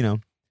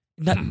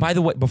 by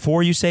the way,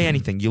 before you say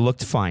anything, you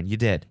looked fine. You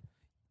did.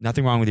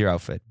 Nothing wrong with your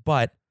outfit.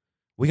 But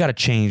we got to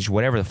change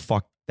whatever the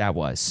fuck that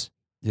was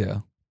Yeah.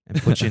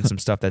 and put you in some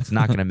stuff that's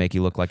not going to make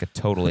you look like a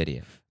total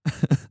idiot.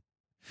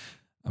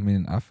 I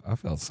mean, I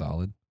felt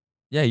solid.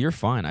 Yeah, you're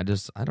fine. I don't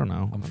know. I'm I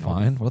don't know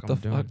fine. What the I'm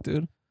doing. fuck,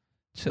 dude?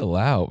 Chill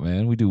out,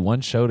 man. We do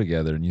one show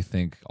together, and you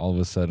think all of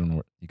a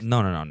sudden you can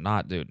No,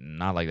 not dude.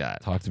 Not like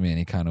that. talk to me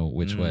any kind of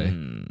which way.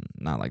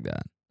 Not like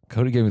that.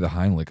 Cody gave me the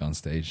Heimlich on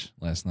stage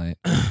last night.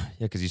 Yeah,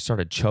 because you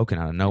started choking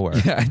out of nowhere.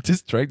 Yeah, I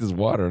just drank this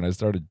water and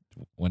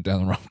went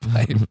down the wrong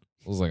pipe.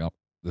 I was like, oh,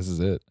 this is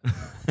it.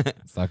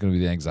 It's not going to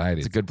be the anxiety.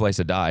 It's a good place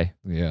to die.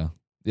 Yeah.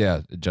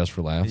 Yeah, just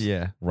for laughs.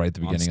 Yeah. Right at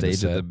the On beginning of the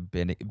stage set. at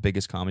the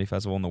biggest comedy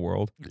festival in the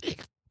world.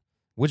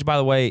 Which, by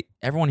the way,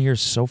 everyone here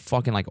is so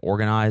fucking like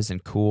organized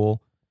and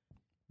cool.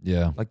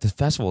 Yeah. Like the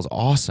festival is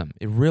awesome.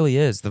 It really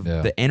is.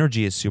 Yeah. The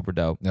energy is super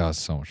dope. Yeah, it's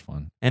so much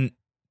fun. And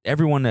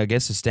everyone, I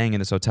guess, is staying in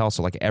this hotel.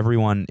 So like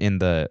everyone in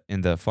the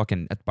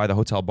fucking by the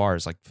hotel bar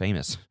is like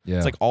famous. Yeah.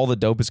 It's like all the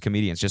dopest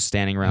comedians just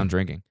standing around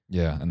drinking.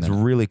 yeah, and It's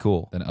then really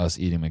cool. us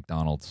eating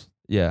McDonald's,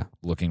 Yeah.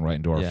 looking right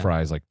into our Yeah.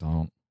 fries like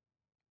don't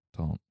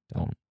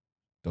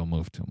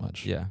move too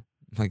much. Yeah.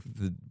 Like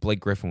Blake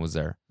Griffin was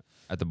there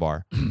at the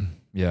bar.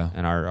 Yeah.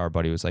 And our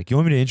buddy was like, "You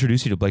want me to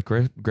introduce you to Blake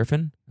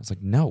Griffin?" I was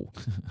like, "No."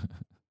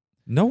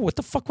 No, what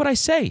the fuck would I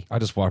say? I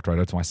just walked right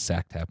up to my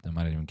sack, tapped him.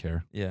 I didn't even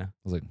care. Yeah. I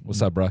was like,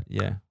 "What's up, bro?"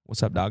 Yeah.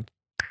 What's up, dog?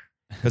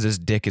 Because his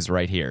dick is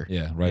right here.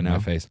 Yeah, right in know? my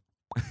face.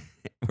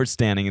 We're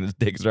standing and his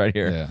dick's right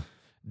here. Yeah,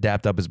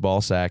 Dapped up his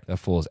ball sack. that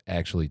fool is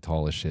actually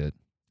tall as shit.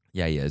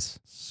 Yeah, he is.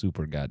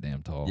 Super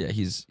goddamn tall. Yeah,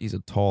 he's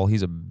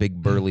a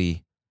big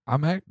burly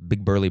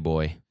big burly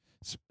boy.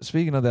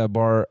 Speaking of that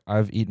bar,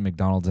 I've eaten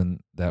McDonald's in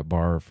that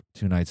bar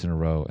 2 nights in a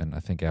row, and I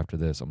think after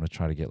this, I'm gonna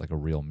try to get like a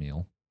real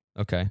meal.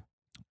 Okay.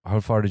 How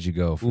far did you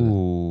go? For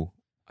Ooh.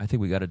 I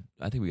think we gotta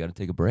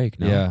take a break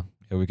now.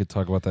 Yeah, we could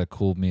talk about that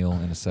cool meal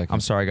in a second.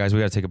 I'm sorry guys, we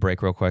gotta take a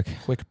break real quick.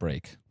 Quick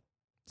break.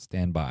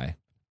 Stand by.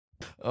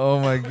 Oh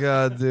my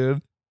god,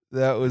 dude,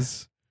 that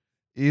was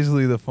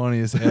easily the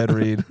funniest ad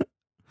read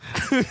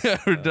we've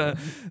ever done.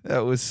 That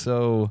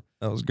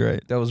was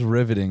great. That was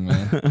riveting,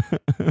 man.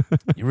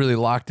 You really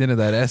locked into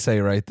that essay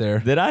right there.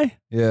 Did I?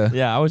 Yeah.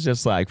 Yeah, I was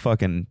just like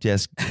fucking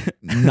just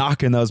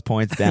knocking those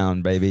points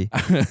down, baby.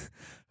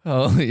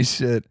 Holy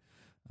shit.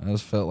 I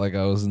just felt like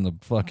I was in the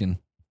fucking,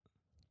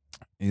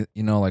 you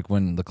know, like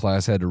when the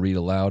class had to read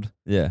aloud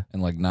Yeah.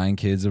 and like 9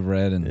 kids have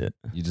read and Yeah.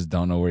 you just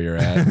don't know where you're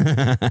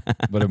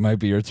at, but it might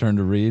be your turn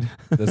to read.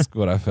 That's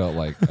what I felt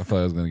like. I felt like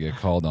I was going to get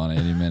called on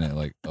any minute.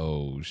 Like,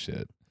 oh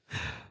shit.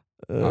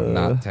 I'm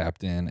not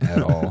tapped in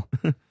at all.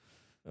 That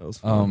was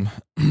fun.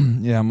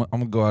 Yeah, I'm going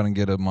to go out and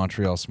get a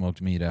Montreal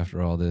smoked meat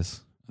after all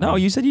this. No,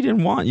 you said you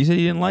didn't want. You said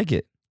you didn't like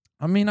it.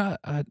 I mean, I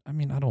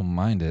don't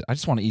mind it. I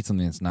just want to eat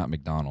something that's not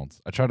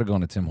McDonald's. I tried to go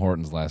into Tim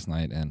Hortons last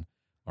night, and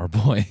our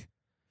boy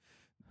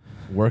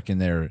working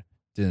there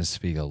didn't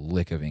speak a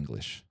lick of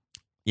English.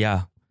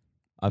 Yeah.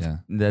 Yeah.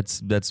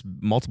 That's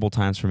multiple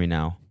times for me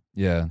now.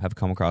 Yeah, Have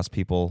come across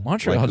people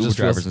Montreal like Uber just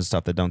drivers feels- and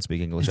stuff that don't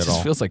speak English it at just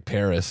all. feels like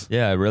Paris.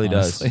 Yeah, it really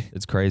honestly. does.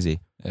 It's crazy.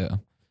 Yeah,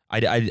 I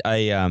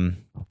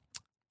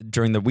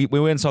during the we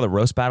went and saw the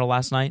roast battle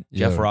last night.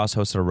 Yeah. Jeff Ross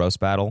hosted a roast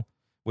battle,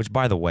 which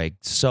by the way,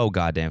 so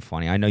goddamn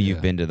funny. I know you've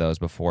Yeah. been to those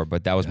before,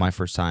 but that was my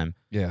first time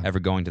yeah. ever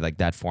going to like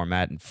that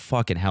format, and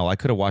fucking hell, I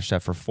could have watched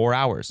that for 4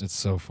 hours. It's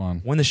so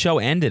fun. When the show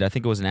ended, I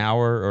think it was an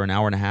hour or an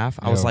hour and a half.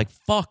 I was Yeah. like,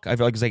 fuck. I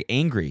felt like I was like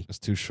angry. It's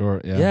too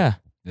short. Yeah, Yeah.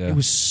 yeah. It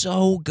was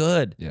so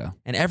good. yeah.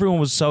 And everyone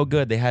was so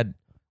good. They had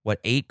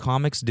 8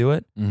 comics do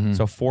it. Mm-hmm.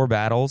 So 4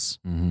 battles.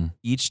 mm-hmm.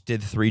 Each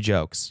did 3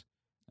 jokes.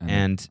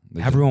 And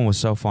they did- everyone was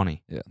so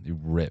funny. yeah, you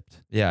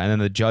ripped. Yeah, and then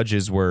the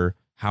judges were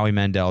Howie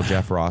Mandel,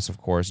 Jeff Ross, of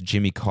course,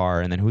 Jimmy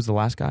Carr, and then who's the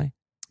last guy?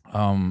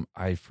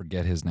 I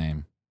forget his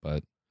name,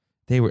 but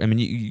They were. I mean,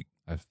 you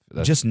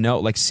that's, just know,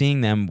 like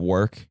seeing them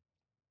work,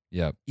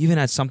 yeah, even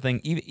at something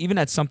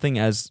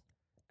as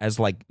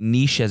like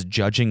niche as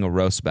judging a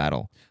roast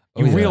battle.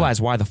 You Oh, yeah.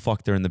 realize why the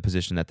fuck they're in the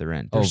position that they're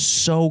in. They're Oh.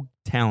 so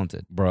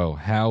talented. bro.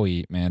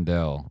 Howie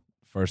Mandel.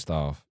 First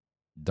off,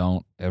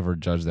 don't ever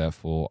judge that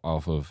fool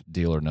off of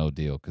Deal or No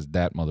Deal because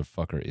that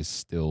motherfucker is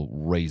still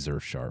razor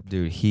sharp.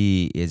 Dude,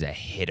 he is a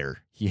hitter.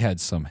 He had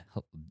some.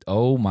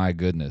 Oh my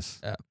goodness.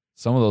 Yeah.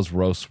 Some of those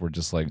roasts were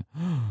just like,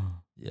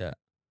 Yeah.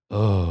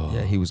 oh,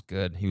 Yeah, he was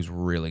good. He was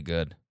really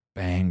good.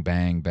 bang,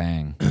 bang,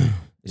 bang.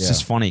 It's Yeah.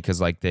 just funny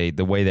because like the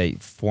way they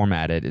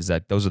format it is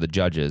that those are the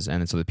judges,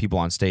 and so the people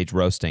on stage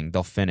roasting,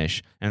 they'll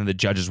finish, and the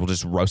judges will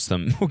just roast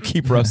them, will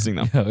keep roasting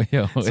them.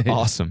 Yo, It's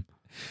awesome.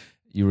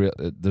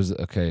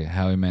 Okay.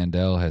 Howie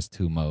Mandel has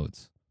 2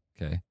 modes.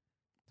 Okay,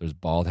 there's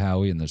bald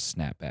Howie and there's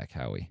snapback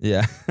Howie.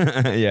 Yeah,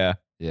 yeah,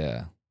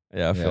 Yeah,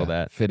 yeah. I feel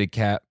that. Fitted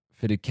cap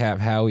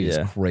Howie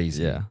Yeah. is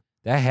crazy. Yeah.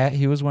 That hat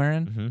he was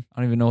wearing, Mm-hmm. I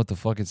don't even know what the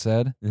fuck it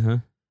said. Uh-huh.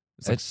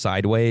 It's like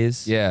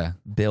sideways. Yeah,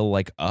 Bill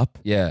like up.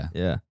 yeah,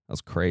 Yeah, that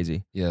was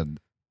crazy. yeah.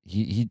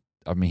 He.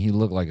 I mean, he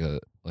looked like a.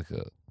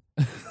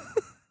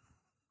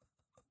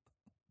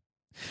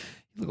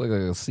 He looked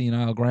like a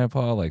senile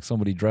grandpa. Like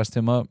somebody dressed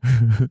him up,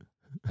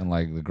 and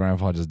like the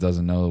grandpa just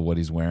doesn't know what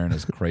he's wearing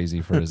is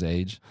crazy for his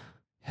age.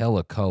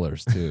 Hella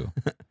colors too.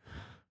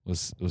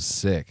 Was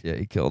sick. Yeah,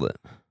 he killed it.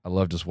 I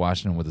love just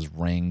watching him with his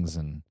rings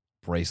and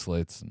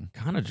bracelets and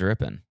Kind of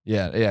dripping.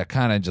 yeah,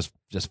 kind of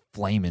just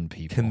flaming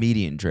people.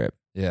 Comedian drip.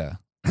 Yeah,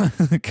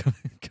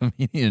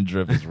 Comedian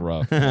drip is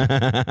rough.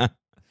 I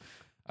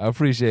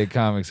appreciate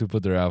comics who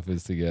put their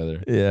outfits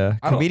together. Yeah.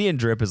 I don't- Comedian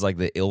drip is like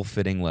the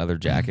ill-fitting leather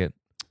jacket.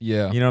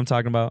 Yeah. You know what I'm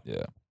talking about?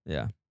 Yeah.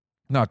 Yeah.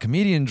 No,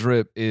 comedian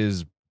drip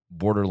is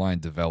borderline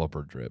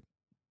developer drip.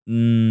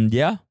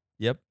 Yeah.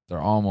 Yep. They're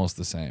almost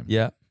the same.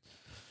 Yeah.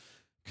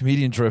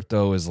 Comedian drip,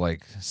 though, is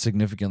like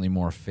significantly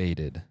more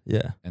faded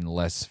Yeah. and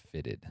less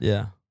fitted.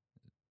 Yeah.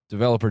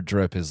 Developer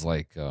drip is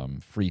like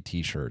free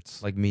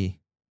T-shirts. Like me.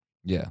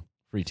 Yeah,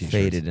 free T-shirts.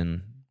 Faded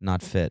and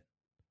not fit.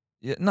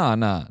 Yeah,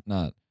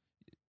 not.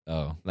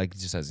 Oh, Like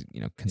just as,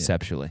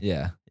 conceptually.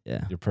 yeah.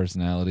 Yeah. Your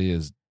personality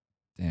is,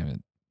 damn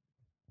it.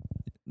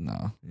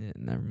 No, Yeah,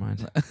 never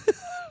mind.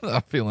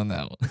 not feeling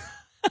that one.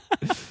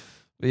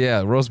 But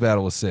yeah, roast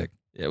battle was sick.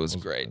 Yeah, it was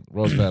great.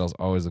 Roast battle's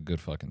always a good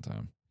fucking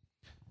time.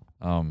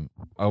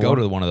 I Go want-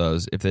 to one of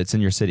those if it's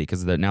in your city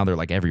because now they're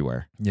like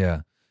everywhere.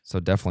 yeah. So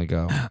definitely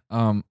go.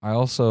 I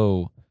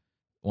also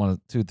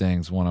want two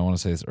things. One, I want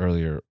to say this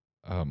earlier.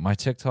 My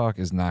TikTok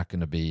is not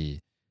going to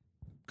be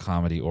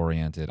comedy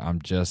oriented.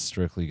 I'm just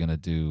strictly going to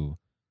do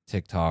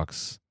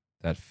TikToks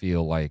that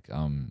feel like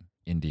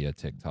India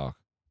TikTok.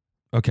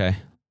 Okay.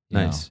 You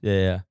know? Nice.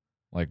 Yeah.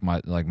 Like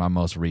my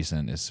most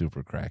recent is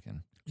super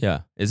cracking.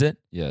 Yeah. Is it?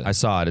 Yeah. I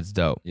saw it. It's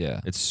dope. yeah.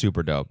 It's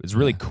super dope. It's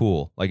really Yeah.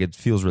 cool. Like it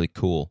feels really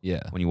cool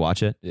Yeah. when you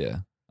watch it. Yeah.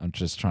 I'm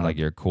just trying Like to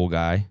you're a cool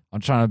guy. I'm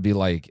trying to be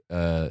like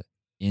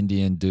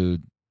Indian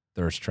dude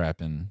thirst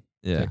trapping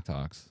Yeah.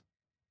 TikToks.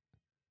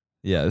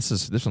 Yeah.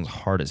 This one's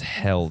hard as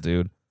hell,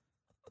 dude.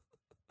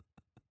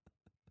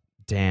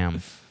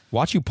 Damn.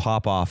 Watch you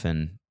pop off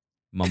in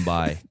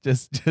Mumbai.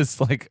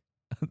 just like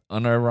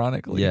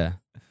unironically. Yeah.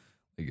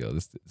 There you go.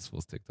 This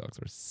fool's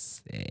TikToks are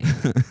sick.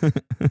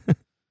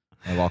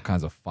 They have all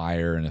kinds of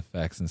fire and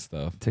effects and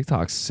stuff.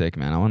 TikTok's sick,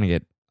 man. I want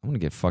to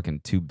get fucking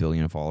 2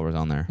 billion followers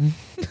on there.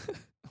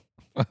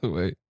 By the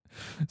way,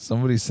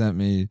 somebody sent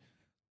me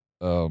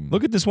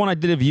Look at this one I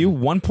did of you.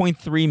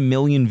 1.3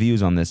 million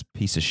views on this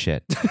piece of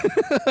shit.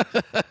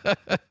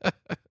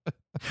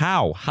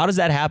 How? How does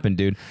that happen,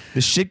 dude?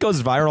 This shit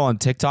goes viral on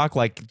TikTok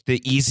like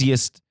the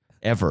easiest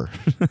ever.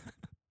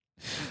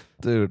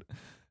 dude.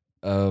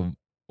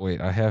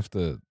 Wait, I have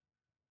to.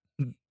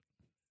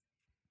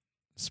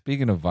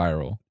 Speaking of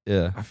viral,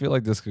 Yeah. I feel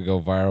like this could go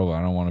viral, but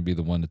I don't want to be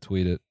the one to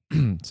tweet it.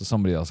 So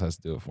somebody else has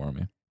to do it for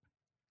me.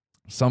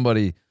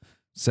 Somebody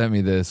sent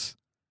me this.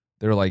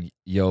 They were like,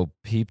 yo,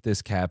 peep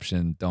this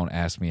caption. Don't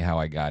ask me how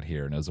I got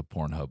here. And it was a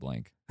Pornhub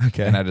link.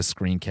 Okay. And I just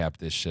screen capped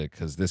this shit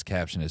because this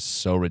caption is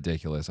so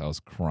ridiculous. I was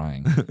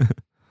crying.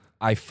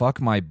 I fuck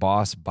my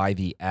boss by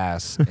the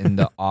ass in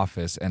the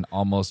office and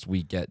almost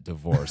we get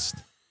divorced.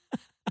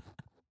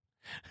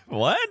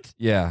 What?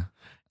 Yeah.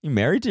 You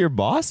married to your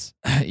boss?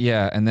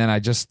 Yeah. And then I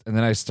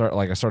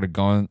started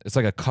going, it's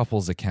like a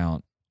couples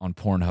account on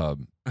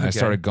Pornhub. And I Okay.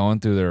 started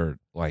going through their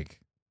like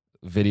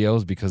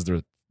videos because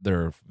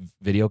their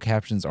video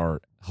captions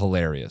are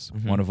hilarious.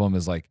 Mhm. One of them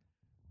is like,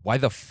 why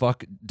the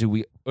fuck do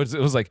we, it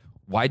was like,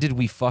 why did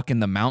we fuck in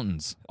the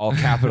mountains? All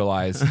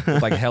capitalized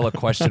with like hella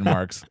question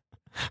marks.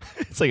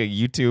 It's like a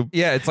YouTube.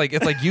 Yeah, it's like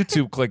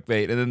YouTube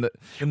clickbait. And then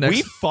the next,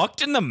 We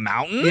fucked in the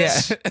mountains?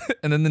 yeah.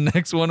 And then the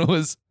next one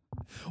was,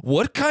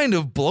 what kind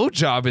of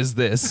blowjob is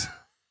this?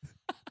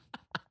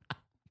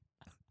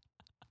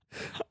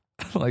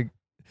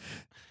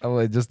 I'm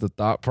like just the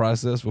thought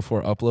process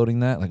before uploading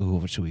that. Like, ooh,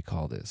 what should we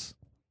call this?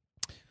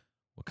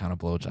 What kind of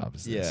blowjob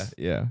is Yeah, this?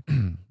 yeah.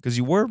 Because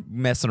you were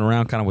messing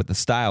around kind of with the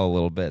style a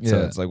little bit. So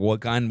Yeah. it's like,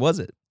 what kind was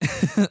it?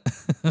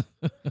 What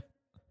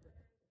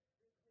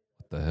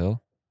the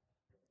hell?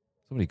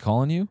 Somebody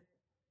calling you?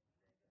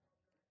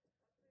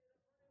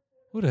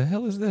 Who the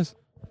hell is this?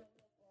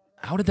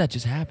 How did that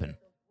just happen?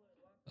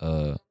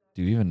 Do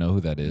you even know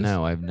who that is?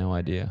 No, I have no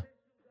idea.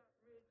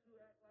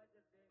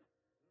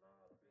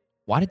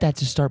 Why did that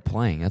just start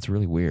playing? That's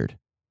really weird.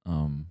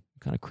 Kind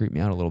of creeped me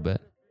out a little bit.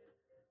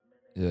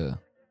 Yeah.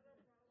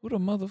 Who the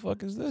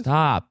motherfucker is this?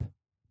 Stop.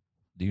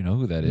 Do you know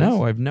who that is?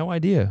 No, I have no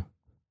idea.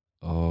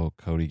 Oh,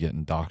 Cody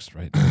getting doxxed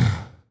right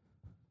now.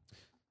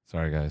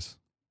 Sorry, guys.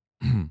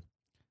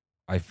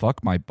 I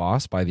fuck my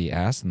boss by the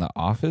ass in the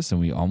office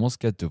and we almost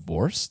get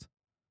divorced?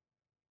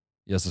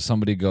 Yeah, so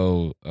somebody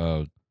go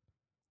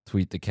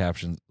tweet the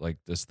captions, like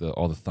this,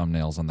 all the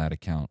thumbnails on that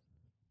account.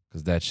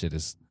 Because that shit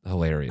is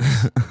hilarious.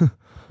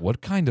 What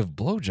kind of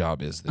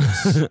blowjob is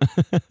this?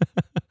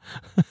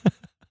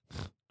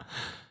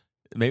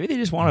 Maybe they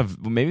just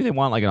want maybe they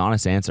want like an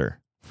honest answer.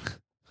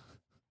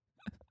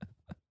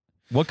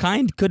 What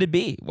kind could it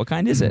be? What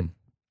kind is it?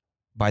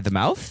 By the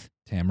mouth?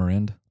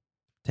 Tamarind?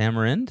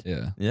 Tamarind?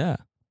 Yeah. Yeah.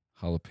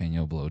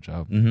 Jalapeno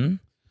blowjob. Mm-hmm.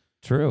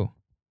 True.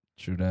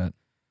 True that.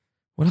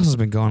 What else has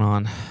been going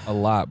on? A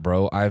lot,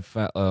 bro. I've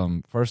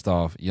first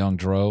off, Young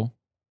Dro.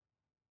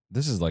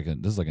 This is like a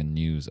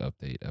news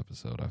update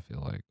episode, I feel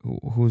like.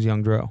 Who's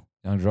Young Dro?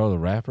 Young Dro, the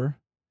rapper.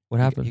 What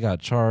happened? He got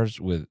charged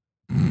with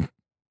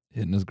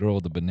hitting this girl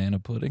with the banana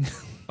pudding.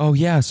 Oh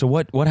yeah. So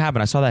what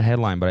happened? I saw that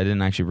headline, but I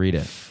didn't actually read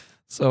it.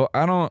 So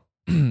I don't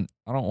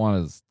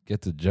want to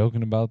get to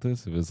joking about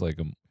this if it's like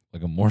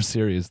a more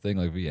serious thing,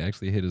 like if he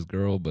actually hit his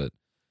girl, but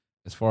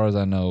as far as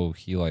I know,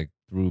 he like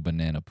threw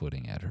banana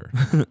pudding at her,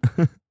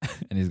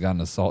 and he's got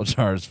an assault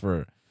charge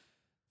for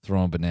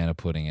throwing banana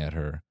pudding at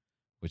her,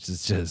 which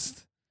is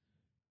just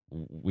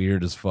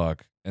weird as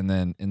fuck. And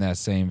then in that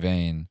same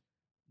vein,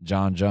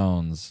 John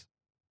Jones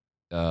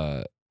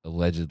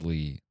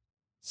allegedly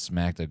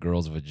smacked a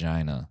girl's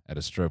vagina at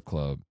a strip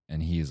club,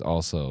 and he is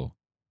also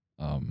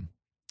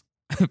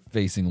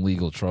facing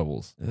legal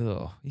troubles.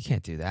 Ugh, you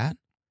can't do that.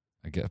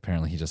 I guess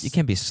apparently he just You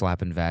can't be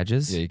slapping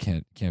vages. yeah, you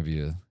can't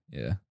be a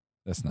yeah,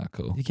 that's not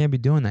cool. You can't be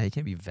doing that. You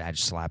can't be vag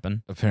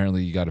slapping.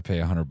 Apparently you got to pay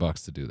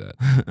 $100 to do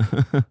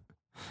that,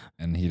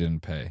 and he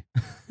didn't pay.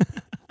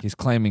 He's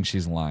claiming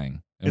she's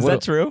lying. And Is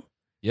that true?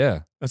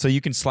 Yeah. So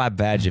you can slap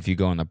vag if you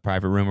go in the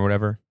private room or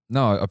whatever.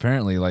 No,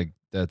 apparently like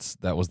that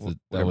was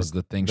Whatever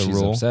the thing the she's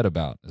rule. upset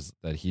about is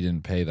that he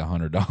didn't pay the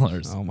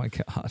 $100 Oh my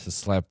god. to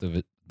slap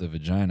the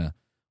vagina,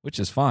 which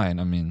is fine.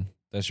 I mean,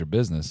 that's your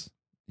business.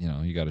 You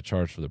know, you got to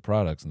charge for the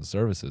products and the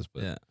services.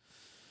 But Yeah.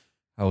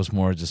 I was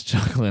more just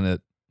chuckling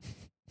at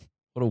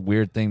what a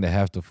weird thing to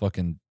have to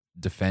fucking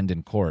defend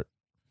in court.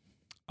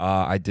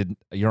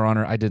 Your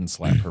Honor, I didn't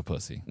slap her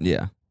pussy.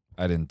 Yeah.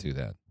 I didn't do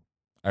that.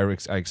 I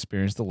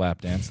experienced the lap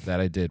dance that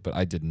I did, but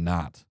I did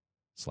not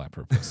slap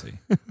her pussy.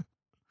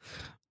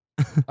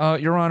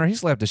 Your Honor, he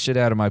slapped the shit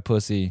out of my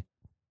pussy,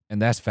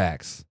 and that's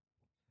facts.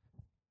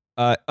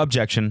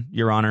 Objection,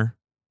 Your Honor.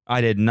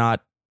 I did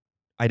not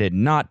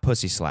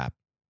pussy slap.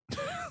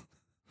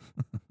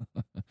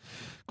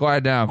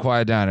 Quiet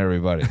down,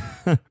 everybody.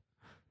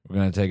 We're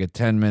going to take a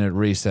 10-minute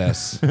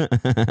recess.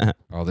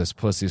 All this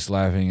pussy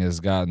slapping has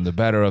gotten the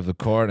better of the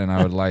court, and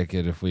I would like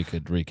it if we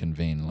could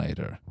reconvene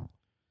later.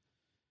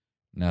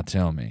 Now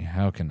tell me,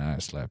 how can I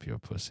slap your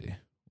pussy?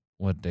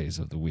 What days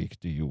of the week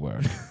do you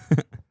work?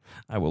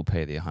 I will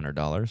pay the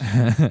 $100.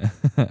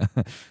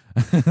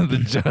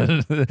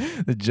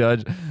 the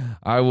judge,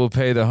 I will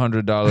pay the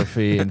 $100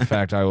 fee. In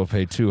fact, I will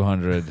pay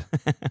 $200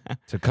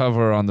 to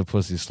cover on the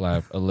pussy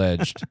slap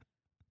alleged.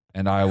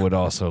 And I would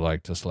also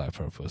like to slap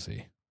her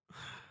pussy.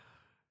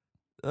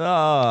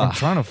 I'm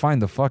trying to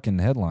find the fucking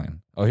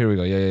headline. Oh, here we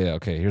go. Yeah.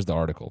 Okay, here's the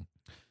article.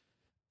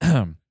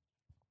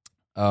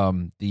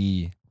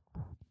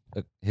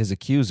 His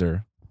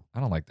accuser, I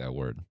don't like that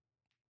word.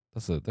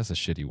 That's a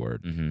shitty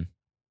word.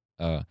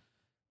 Mm-hmm.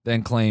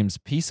 Then claims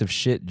piece of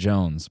shit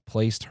Jones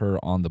placed her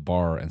on the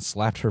bar and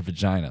slapped her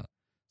vagina,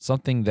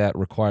 something that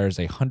requires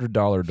a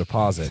 $100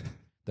 deposit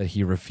that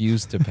he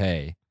refused to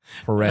pay,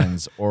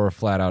 parens, or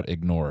flat out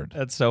ignored.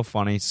 That's so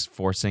funny.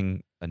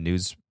 Forcing a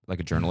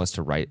journalist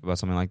to write about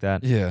something like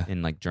that. Yeah.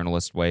 In like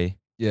journalist way.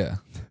 Yeah.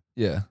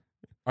 All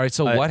right.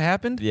 So what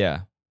happened?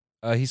 Yeah.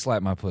 He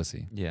slapped my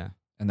pussy, Yeah.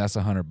 and that's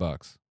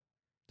 $100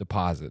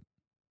 deposit.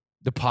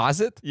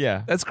 Deposit?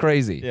 Yeah. That's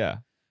crazy. Yeah.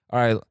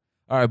 All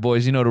right,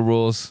 boys. You know the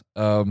rules.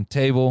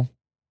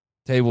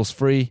 Table's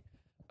free.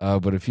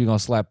 But if you're gonna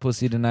slap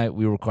pussy tonight,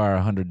 we require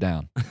 $100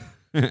 down.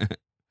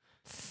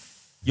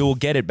 You will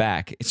get it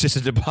back. It's just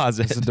a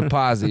deposit. It's a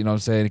deposit. You know what I'm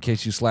saying? In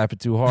case you slap it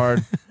too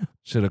hard,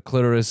 should a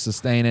clitoris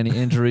sustain any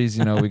injuries?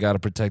 You know we got to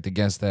protect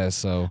against that.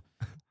 So,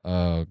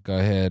 go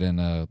ahead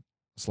and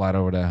slide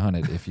over that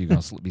 100 if you're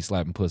gonna be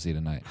slapping pussy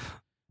tonight.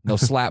 No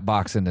slap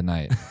boxing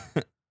tonight.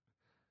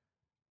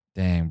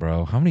 Dang,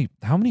 bro. How many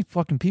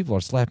fucking people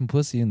are slapping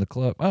pussy in the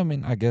club? I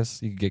mean, I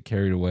guess you could get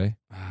carried away.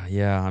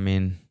 Yeah, I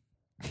mean,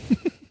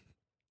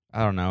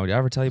 I don't know. Did I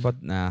ever tell you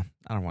about? Nah,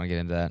 I don't want to get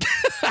into that.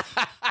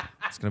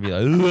 It's going to be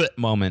a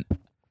moment. I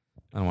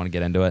don't want to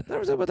get into it.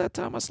 Never said about that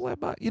time I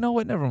slapped by. You know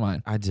what? Never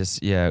mind.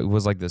 It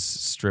was like this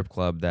strip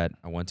club that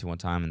I went to one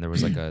time, and there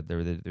was like they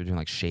were doing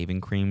like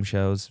shaving cream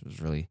shows. It was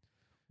really.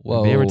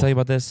 Whoa. Did they ever tell you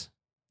about this?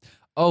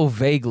 Oh,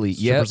 vaguely.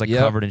 Yeah. Strippers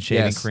covered in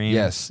shaving cream.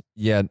 Yes.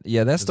 Yeah.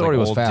 That There's, story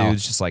like, was old foul.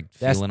 Dudes just like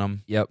That's- feeling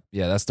them. Yep.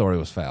 Yeah, that story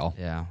was foul.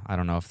 Yeah, I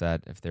don't know if they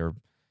were.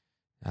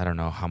 I don't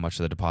know how much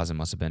of the deposit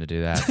must have been to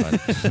do that, but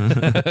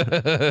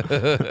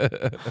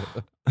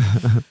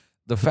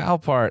The foul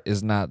part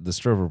is not the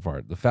stripper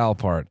part. The foul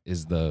part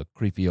is the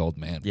creepy old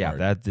man yeah, part.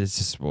 that is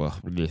just well.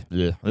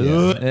 Yeah.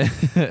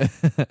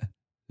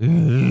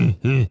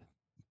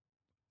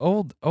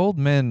 Old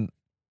men,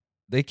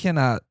 they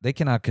cannot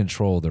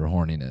control their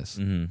horniness.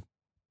 Mm-hmm.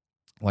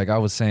 Like I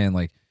was saying,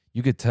 like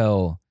you could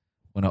tell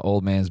when an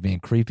old man's being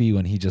creepy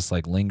when he just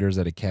like lingers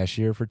at a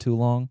cashier for too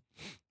long.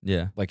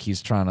 Yeah, Like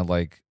he's trying to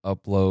like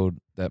upload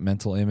that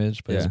mental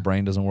image, but his Yeah.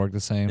 brain doesn't work the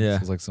same. Yeah.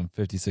 It's like some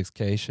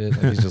 56K shit.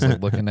 Like he's just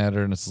like looking at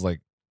her and it's just like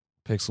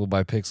pixel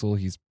by pixel.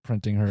 He's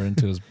printing her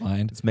into his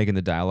mind. it's making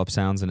the dial-up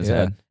sounds in his Yeah.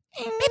 head.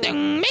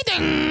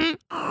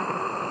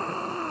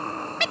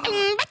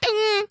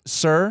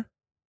 Sir,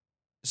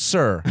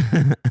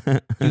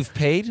 you've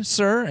paid,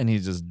 sir? And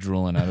he's just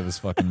drooling out of his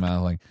fucking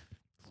mouth like,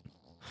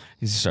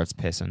 He just starts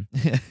pissing.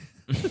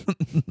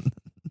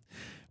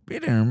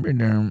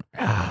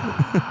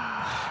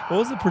 What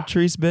was the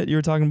Patrice bit you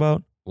were talking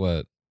about?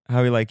 What?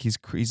 How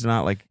he's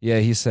not like Yeah,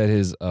 he said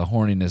his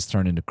horniness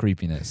turned into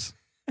creepiness.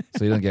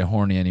 So he doesn't get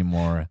horny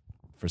anymore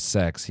for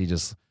sex. He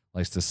just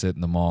likes to sit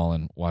in the mall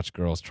and watch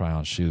girls try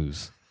on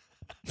shoes.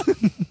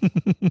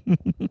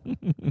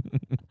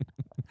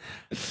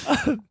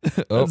 Oh,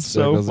 That's there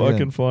so goes again.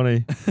 fucking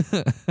funny.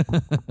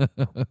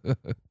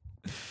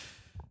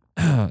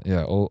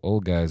 Yeah,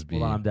 old guys be.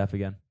 Hold on, I'm deaf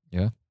again.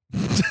 Yeah.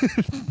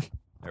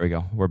 There we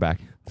go. We're back.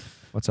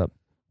 What's up?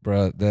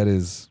 Bruh, that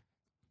is,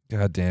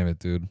 god damn it,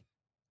 dude.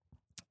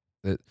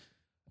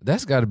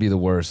 That's got to be the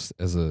worst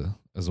as a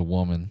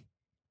woman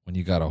when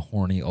you got a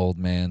horny old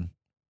man,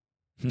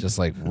 just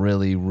like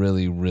really,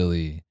 really,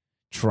 really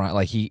try.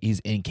 Like he's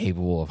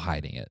incapable of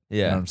hiding it.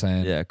 You know what I'm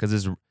saying? Yeah,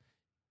 because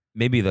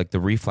maybe like the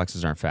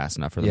reflexes aren't fast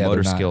enough, or the Yeah,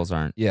 motor they're not- skills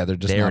aren't Yeah, they're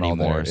just there not all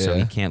anymore, there. so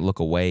Yeah. he can't look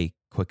away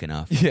quick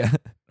enough. Yeah,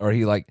 or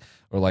he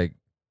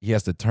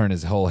has to turn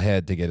his whole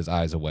head to get his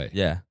eyes away.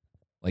 Yeah,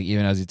 Like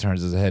even as he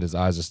turns his head, his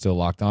eyes are still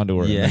locked onto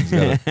her. and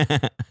then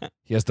yeah.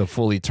 he has to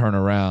fully turn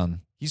around.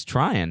 He's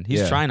trying. He's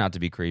Yeah. trying not to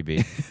be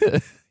creepy.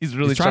 He's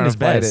really He's trying his to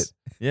fight best.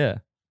 Yeah.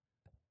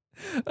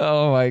 it.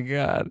 Oh my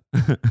god!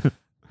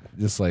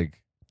 Just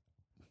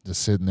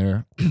sitting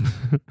there,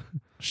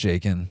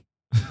 shaking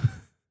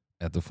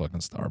at the fucking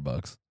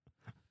Starbucks,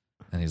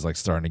 and he's like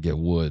starting to get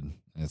wood,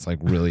 and it's like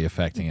really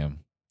affecting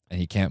him, and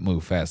he can't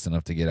move fast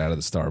enough to get out of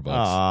the Starbucks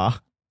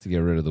Aw, to get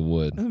rid of the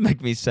wood. that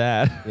make me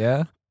sad.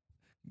 Yeah.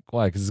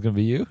 Why? Because it's gonna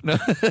be you? No,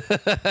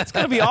 It's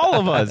gonna be all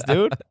of us,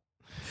 dude.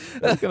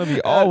 That's gonna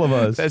be all of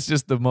us. That's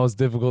just the most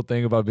difficult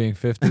thing about being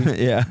 50.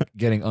 Yeah.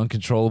 Getting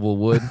uncontrollable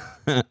wood.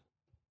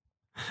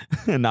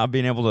 Not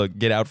being able to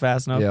get out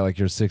fast enough. Yeah, like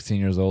you're 16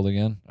 years old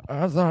again.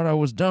 I thought I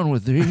was done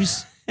with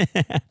these.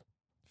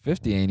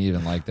 50 ain't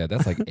even like that.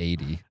 That's like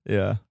 80.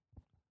 Yeah.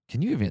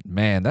 Can you even?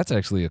 Man, that's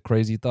actually a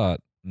crazy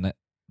thought.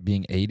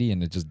 Being 80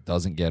 and it just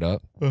doesn't get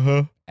up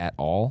at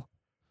all.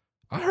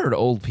 I heard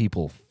old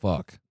people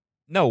fuck.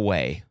 No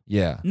way.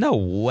 Yeah. No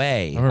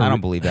way. I remember- I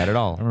don't believe that at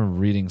all. I remember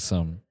reading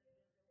some.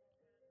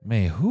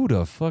 Man, who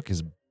the fuck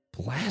is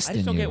blasting I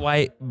just don't you? get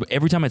why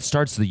every time it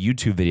starts, the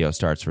YouTube video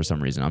starts for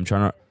some reason.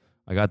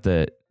 I got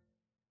the.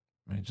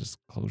 Man, just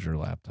close your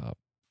laptop.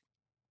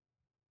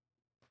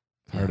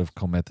 Tired of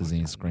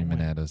comethazine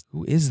screaming at us.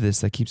 Who is this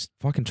that keeps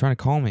fucking trying to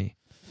call me?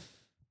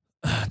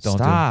 Don't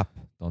Stop.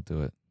 Don't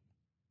do it.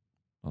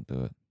 Don't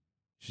do it.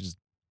 You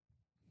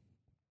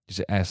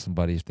should ask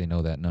somebody if they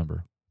know that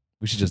number.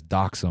 We should just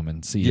dox them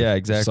and see. Yeah, if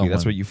exactly.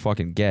 That's someone- what you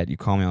fucking get. You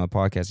call me on the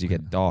podcast, you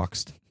get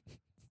doxxed.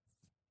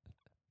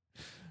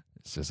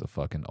 It's just a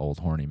fucking old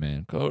horny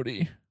man,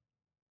 Cody.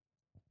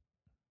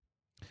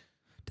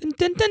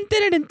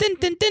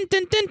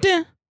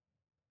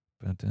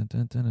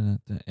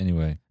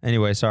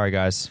 Anyway, Sorry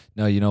guys.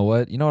 no, you know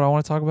what? You know what I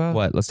want to talk about?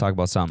 What? Let's talk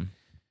about something.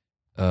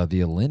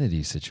 The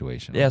Alinity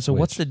situation. Yeah. So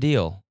what's the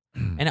deal?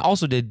 And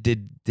also, did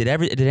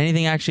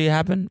anything actually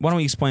happen? Why don't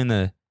we explain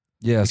the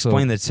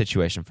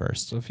situation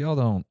first? So if y'all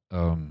don't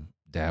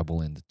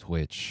dabble in the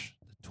Twitch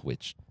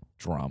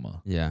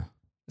drama, Yeah.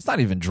 it's not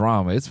even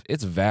drama.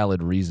 It's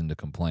valid reason to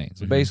complain.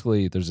 So Mhm.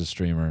 basically, there's a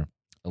streamer,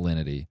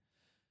 Alinity.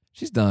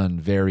 She's done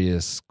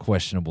various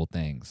questionable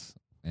things,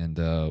 and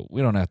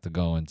we don't have to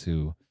go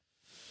into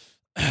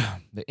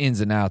the ins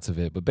and outs of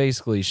it. But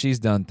basically, she's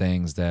done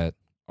things that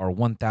are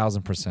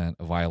 1,000%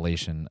 a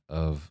violation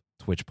of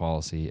Twitch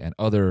policy, and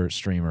other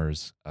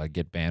streamers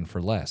get banned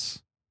for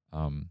less.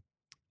 And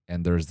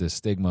there's this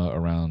stigma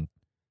around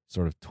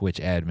sort of Twitch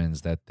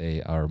admins that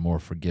they are more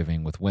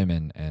forgiving with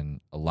women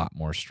and a lot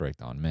more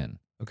strict on men.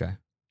 Okay.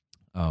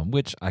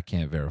 Which I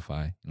can't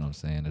verify. You know what I'm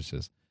saying? It's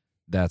just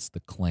that's the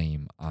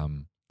claim.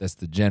 That's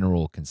the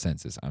general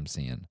consensus I'm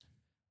seeing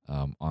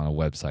on a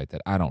website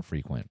that I don't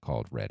frequent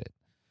called Reddit.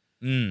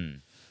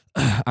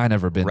 I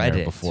never been there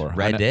Reddit. before.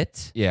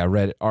 Reddit. Yeah,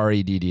 Reddit.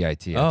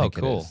 Reddit. I Oh, think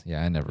cool. it is.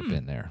 Yeah, I never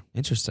been there.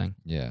 Interesting.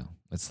 Yeah,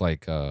 it's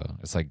like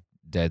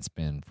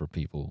Deadspin for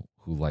people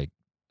who like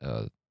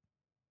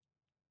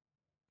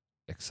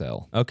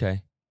Excel.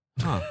 Okay.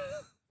 Huh.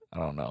 I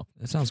don't know.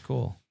 That sounds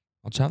cool.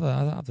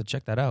 I'll have to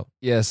check that out.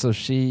 Yeah, so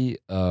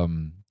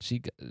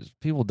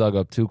people dug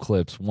up two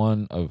clips.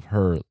 One of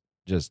her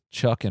just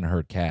chucking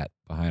her cat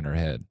behind her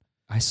head.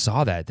 I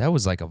saw that. That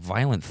was like a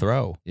violent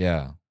throw.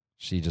 Yeah,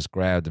 she just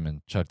grabbed him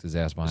and chucked his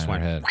ass behind Just her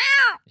went, head.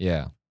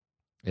 Yeah,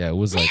 it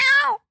was like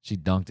she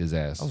dunked his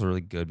ass. That was a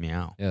really good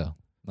meow. Yeah,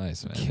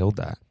 nice man. Killed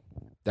that.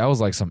 That was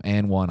like some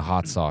and one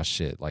hot sauce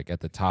shit. Like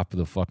at the top of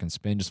the fucking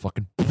spin, just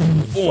fucking.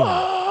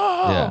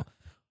 Yeah.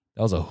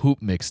 That was a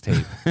hoop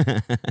mixtape.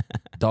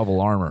 Double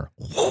armor.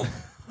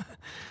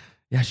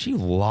 Yeah, she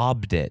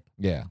lobbed it.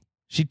 Yeah.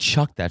 She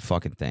chucked that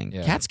fucking thing.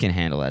 Yeah. Cats can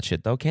handle that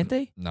shit though, can't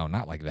they? No,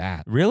 not like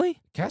that.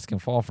 Really? Cats can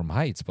fall from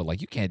heights, but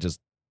like you can't just.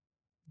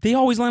 They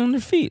always land on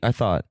their feet, I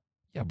thought.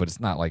 Yeah, but it's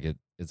not like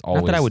it's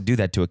always. Not that I would do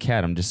that to a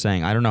cat. I'm just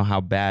saying I don't know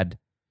how bad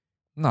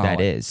No, that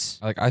like, is.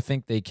 Like I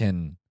think they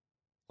can,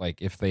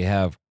 like if they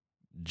have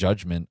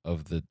judgment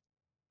of the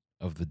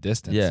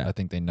distance, Yeah. I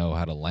think they know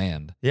how to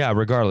land. Yeah,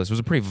 regardless, it was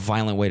a pretty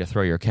violent way to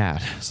throw your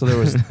cat. So there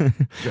was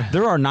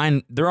there are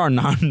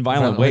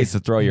non-violent ways to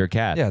throw your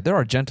cat. Yeah, there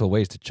are gentle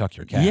ways to chuck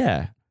your cat.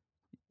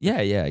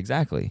 Yeah,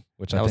 exactly.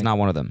 which That I was think, not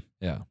one of them.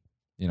 Yeah,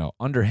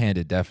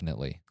 underhanded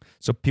definitely.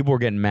 So people were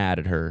getting mad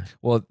at her.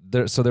 Well,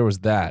 there was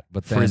that,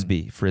 but then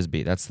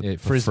Frisbee. That's the Yeah,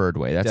 preferred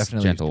way. That's the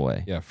definitely- gentle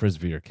way. Yeah,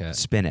 frisbee your cat.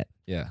 Spin it.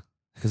 Yeah,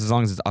 Because as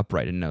long as it's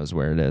upright, it knows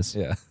where it is.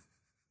 Yeah.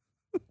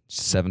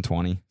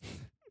 720.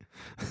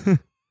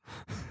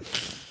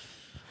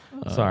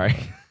 Sorry.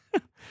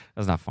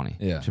 That's not funny.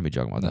 Yeah. Shouldn't be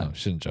joking about No, that.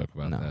 shouldn't joke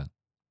about No. that.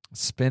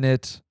 Spin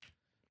it,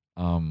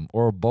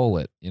 or bowl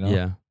it. You know.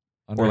 Yeah.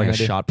 Or like a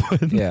Underhanded. shot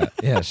put.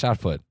 Yeah. Shot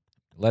put.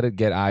 Let it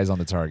get eyes on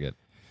the target.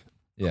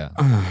 Yeah.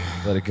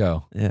 Let it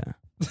go. Yeah.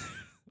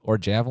 Or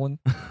javelin.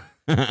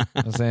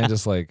 I'm saying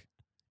just like,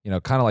 kind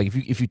of like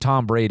if you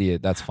Tom Brady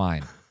it, that's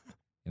fine.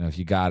 If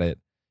you got it,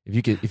 if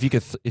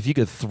you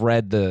could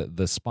thread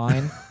the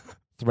spine,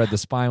 thread the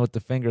spine with the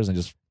fingers and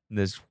just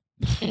This.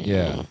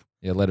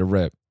 let it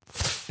rip.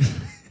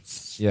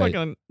 Yeah,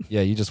 Fucking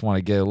yeah. You just want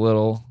to get a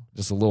little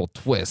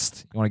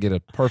twist. You want to get a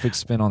perfect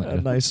spin on a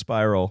it. nice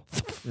spiral.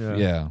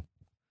 Yeah.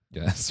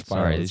 Spiral.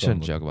 Sorry, you That's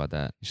shouldn't all- joke about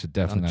that. You should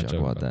definitely Don't not joke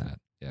joke about about that. that.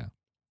 Yeah.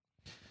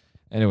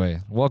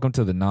 Anyway, welcome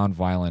to the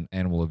nonviolent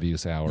animal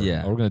abuse hour.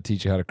 Yeah. We're going to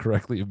teach you how to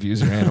correctly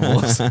abuse your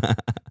animals.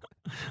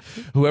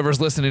 Whoever's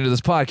listening to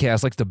this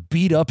podcast likes to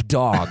beat up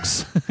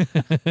dogs.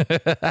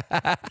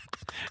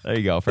 There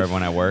you go for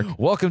everyone at work.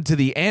 Welcome to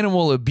the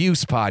Animal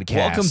Abuse Podcast.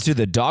 Welcome to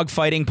the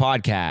Dogfighting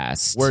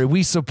Podcast. where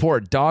we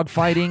support dog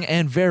fighting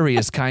and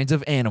various kinds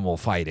of animal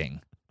fighting.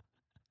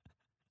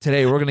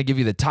 Today, we're going to give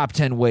you the top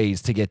 10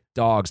 ways to get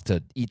dogs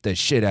to eat the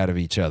shit out of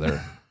each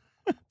other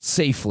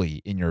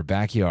safely in your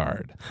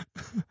backyard.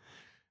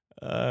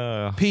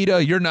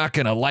 PETA, you're not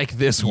going to like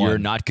this one. You're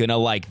not gonna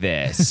like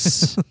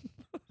this.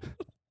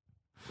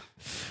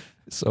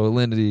 So,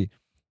 Lindy,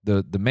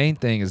 the main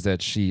thing is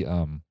that she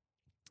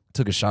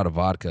took a shot of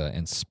vodka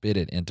and spit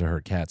it into her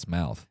cat's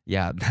mouth.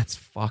 Yeah, that's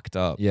fucked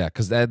up. Yeah,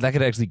 because that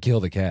could actually kill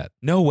the cat.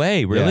 No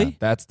way, really? Yeah,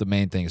 that's the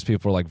main thing. Is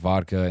people are like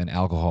vodka and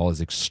alcohol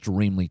is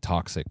extremely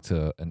toxic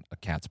to a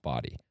cat's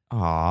body.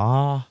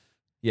 Aw.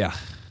 Yeah,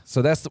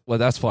 so that's I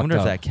fucked wonder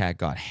up. if that cat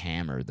got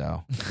hammered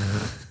though.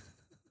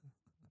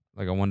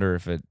 Like, I wonder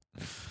if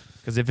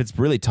because if it's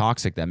really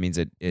toxic, that means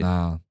it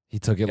Nah, he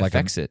took it like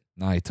affects it.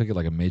 Nah, he took it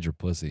like a major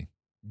pussy.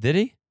 Did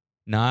he?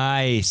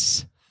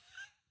 Nice.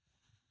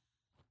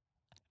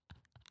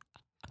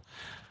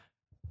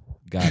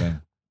 Got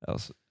him.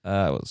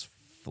 That was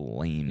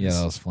flames. Yeah,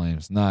 that was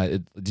flames. Nah,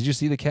 did you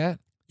see the cat?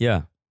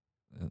 Yeah.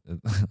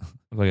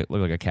 Look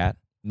like a cat.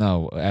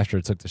 No, after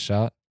it took the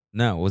shot.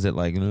 No, was it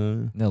like?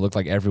 No, it looked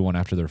like everyone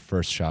after their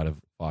first shot of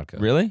vodka.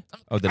 Really?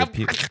 Oh, did it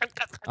puke?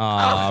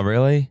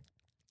 Really?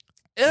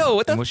 Ew,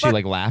 what And was she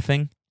like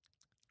laughing?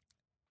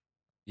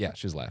 Yeah,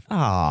 she was laughing.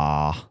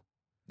 Ah.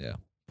 Yeah.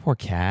 Poor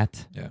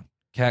cat.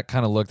 Cat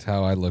kind of looked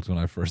how I looked when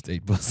I first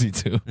ate pussy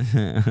too.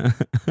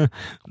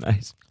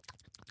 Nice.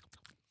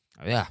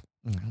 Yeah.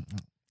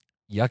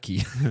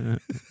 Yucky.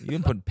 You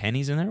didn't put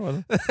pennies in there, was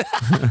it?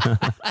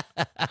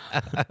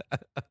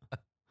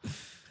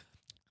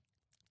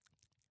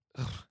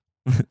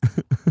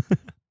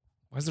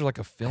 Why is there like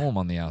a film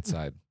on the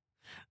outside?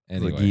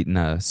 Anyway. Anyway, Like eating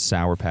a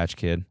Sour Patch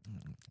Kid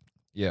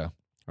yeah,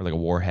 or like a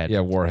Warhead. yeah,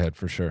 Warhead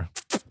for sure.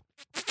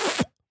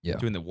 Yeah.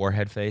 Doing the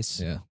Warhead face.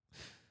 Yeah,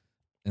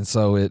 and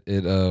so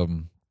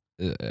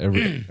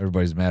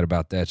everybody's mad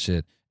about that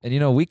shit. And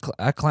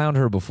I clowned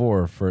her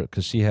before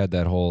because she had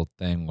that whole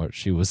thing where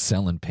she was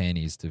selling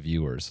panties to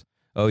viewers.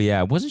 Oh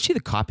yeah, wasn't she the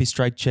copy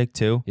strike chick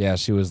too? Yeah,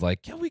 she was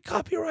like, "Can we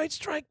copyright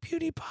strike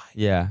PewDiePie?"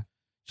 Yeah,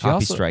 She copy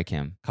also- strike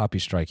him. Copy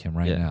strike him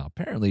right Yeah. now.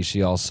 Apparently,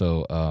 she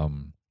also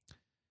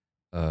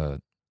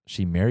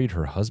she married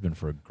her husband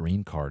for a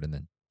green card and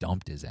then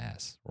dumped his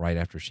ass right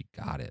after she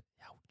got it.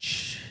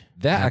 Ouch.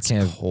 That That's I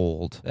can't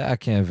cold. that I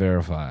can't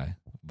verify,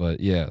 but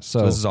yeah. So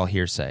So this is all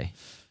hearsay.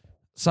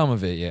 some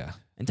of it, yeah,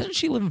 And doesn't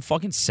she live in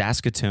fucking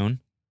Saskatoon?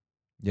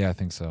 yeah, I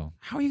think so.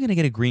 How are you gonna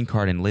get a green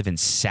card and live in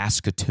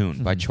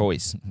Saskatoon by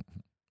choice?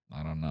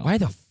 I don't know. Why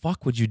the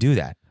fuck would you do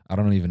that? I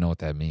don't even know what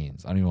that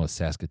means. I don't even know what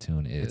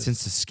Saskatoon is. It's in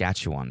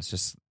Saskatchewan. It's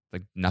just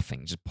like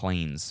nothing, just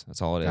plains.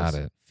 That's all it is. Got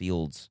it.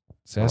 Fields.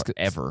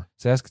 Saskatoon.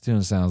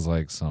 Saskatoon sounds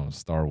like some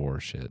Star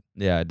Wars shit.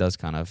 Yeah, it does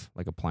kind of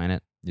like a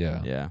planet.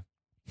 Yeah. Yeah.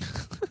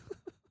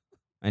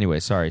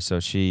 Anyway, sorry. So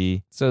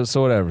she. So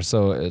whatever.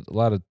 So a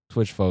lot of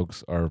Twitch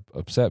folks are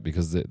upset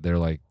because they're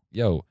like,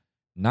 "Yo,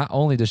 not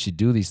only does she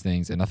do these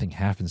things and nothing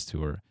happens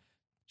to her,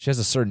 she has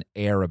a certain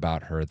air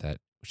about her that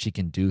she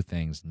can do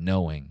things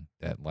knowing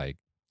that like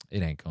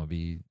it ain't gonna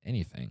be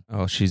anything."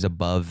 Oh, she's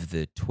above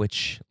the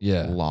Twitch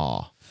Yeah.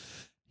 law.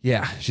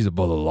 Yeah, she's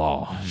above the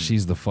law. Mm.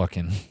 She's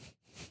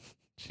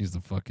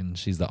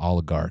the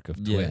oligarch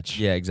of Twitch.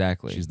 Yeah,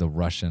 exactly. She's the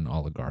Russian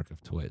oligarch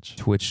of Twitch.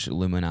 Twitch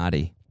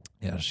Illuminati.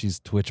 Yeah, she's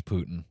Twitch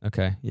Putin.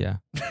 Okay, yeah.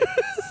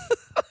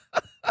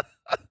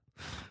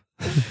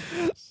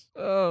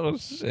 Oh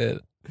shit.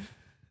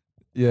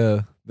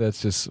 Yeah,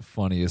 that's just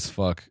funny as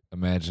fuck.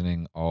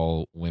 Imagining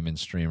all women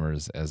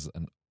streamers as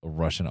a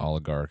Russian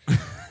oligarch.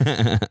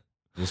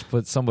 Just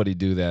somebody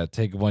do that.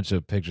 Take a bunch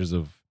of pictures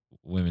of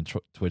women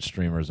Twitch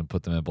streamers and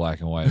put them in black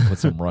and white. Put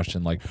some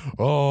Russian like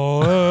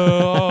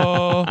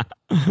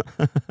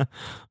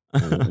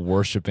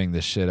worshiping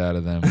the shit out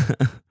of them.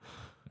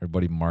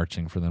 Everybody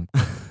marching for them.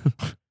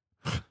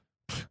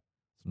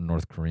 Some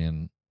North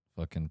Korean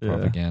fucking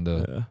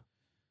propaganda.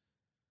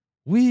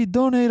 We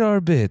donate our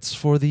bits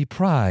for the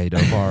pride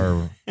of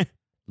our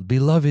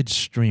beloved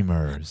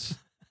streamers.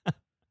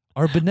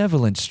 Our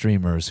benevolent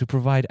streamers who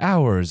provide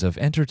hours of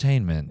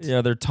entertainment.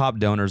 Yeah, their top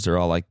donors are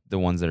all like the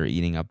ones that are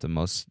eating up the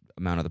most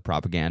amount of the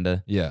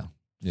propaganda, Yeah.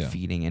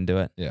 feeding into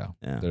it. Yeah.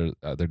 Yeah.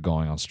 They're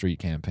going on street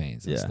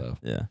campaigns and Yeah, stuff.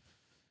 yeah.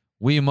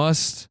 We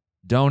must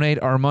donate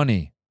our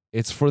money.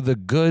 It's for the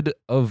good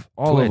of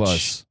all of Twitch.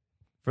 us.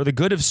 For the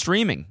good of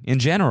streaming in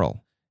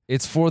general.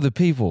 It's for the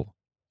people.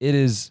 It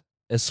is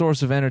a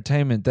source of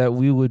entertainment that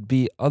we would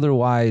be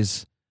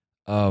otherwise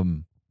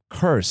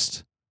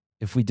cursed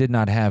if we did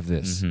not have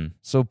this. Mhm.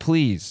 So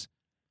please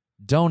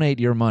donate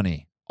your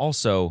money.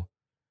 Also,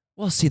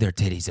 we'll see their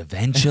titties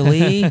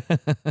eventually.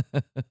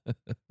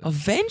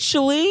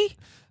 Eventually.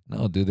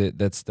 No, dude,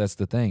 that's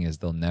the thing is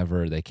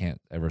they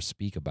can't ever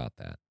speak about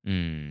that.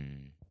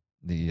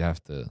 You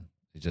have to.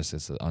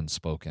 It's an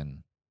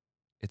unspoken.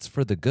 It's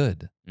for the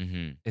good.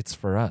 Mm-hmm. It's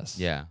for us.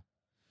 Yeah.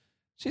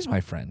 She's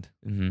my friend.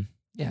 Mm-hmm.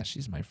 Yeah,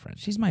 she's my friend.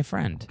 She's my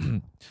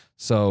friend.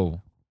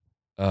 So,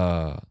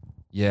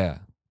 yeah.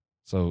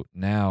 So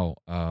now,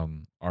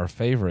 our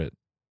favorite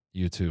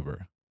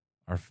YouTuber,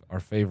 our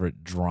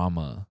favorite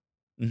drama.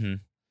 Mm-hmm.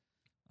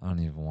 I don't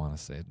even want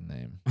to say the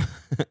name.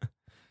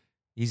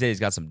 He said he's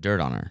got some dirt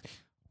on her.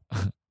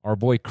 Our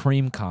boy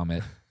Cream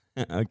Comet.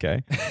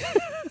 Okay.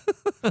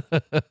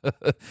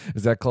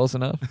 Is that close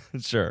enough?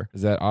 Sure.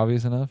 Is that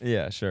obvious enough?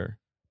 Yeah, sure.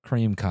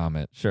 Cream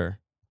Comet. Sure.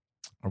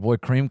 Our boy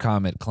Cream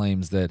Comet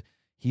claims that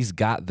he's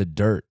got the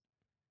dirt,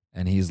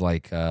 and he's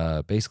like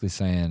basically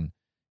saying,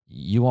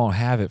 "You won't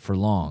have it for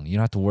long. You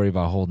don't have to worry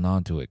about holding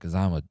on to it because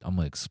I'm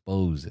gonna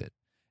expose it."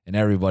 And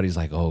everybody's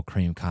like, "Oh,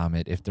 Cream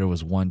Comet, if there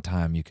was one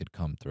time you could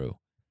come through,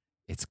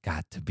 it's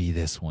got to be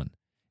this one.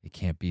 It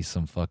can't be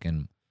some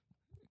fucking."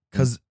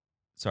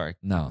 Sorry.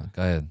 No,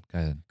 go ahead.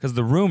 Because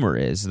the rumor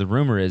is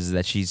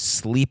that she's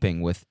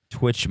sleeping with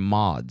Twitch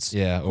mods.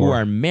 Yeah, who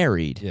are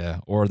married. Yeah,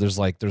 or there's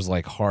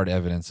hard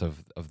evidence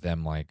of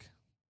them like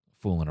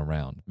fooling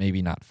around.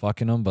 Maybe not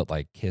fucking them, but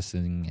like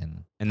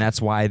kissing And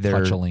that's why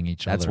they're touching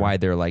each other. That's why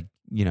they're like,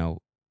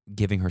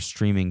 giving her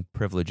streaming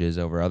privileges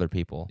over other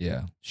people.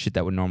 Yeah. Shit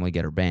that would normally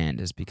get her banned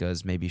is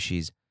because maybe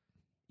she's,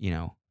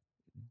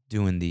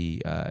 doing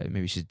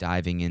maybe she's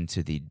diving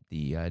into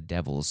the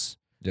devil's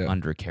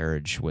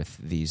undercarriage with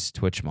these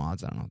Twitch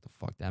mods. I don't know what the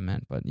fuck that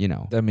meant, but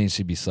that means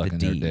she'd be sucking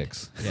their deed.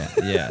 dicks.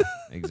 Yeah,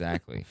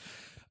 exactly.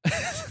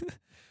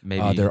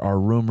 Maybe there are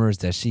rumors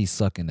that she's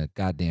sucking the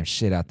goddamn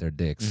shit out their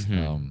dicks.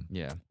 Mhm.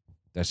 Yeah.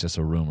 That's just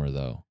a rumor,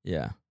 though.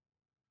 Yeah.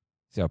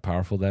 See how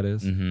powerful that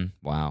is? Mm-hmm.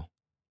 Wow.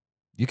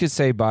 You could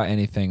say about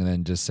anything and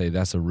then just say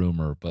that's a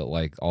rumor, but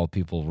like all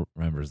people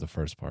remember is the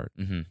first part.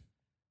 Mm-hmm.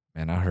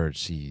 Man, I heard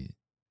she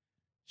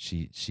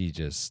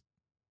just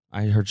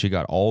I heard she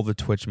got all the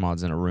Twitch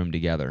mods in a room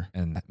together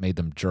and made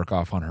them jerk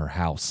off on her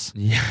house.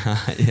 Yeah.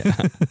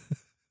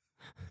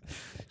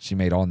 She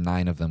made all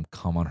 9 of them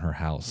come on her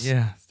house.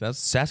 Yeah, that's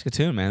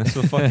Saskatoon, man. That's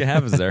what fucking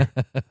happens there.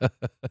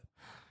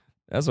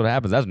 That's what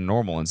happens. That's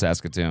normal in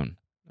Saskatoon.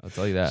 I'll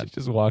tell you that. She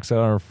just walks out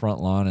on her front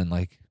lawn and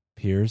like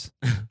peers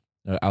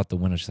out the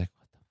window. She's like,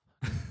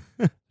 what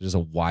the fuck? There's a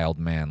wild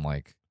man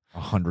like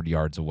 100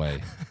 yards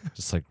away,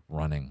 just like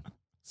running.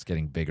 It's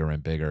getting bigger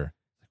and bigger.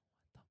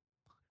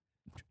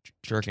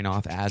 Jerking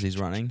off as he's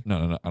running.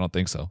 No. I don't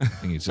think so. I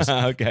think he's just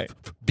okay.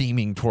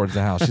 beaming towards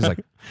the house. She's like,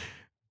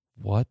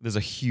 what? There's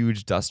a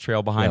huge dust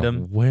trail behind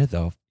him. Where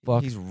the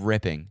fuck? He's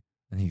ripping.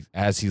 And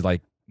as he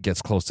like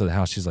gets close to the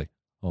house, she's like,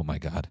 oh my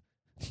God.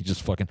 He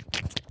just fucking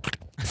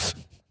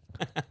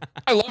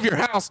I love your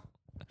house.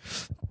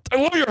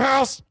 I love your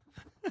house.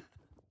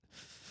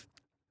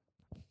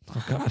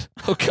 Oh God.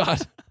 Oh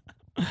God.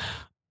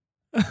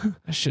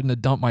 I shouldn't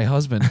have dumped my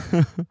husband.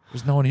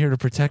 There's no one here to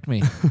protect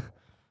me.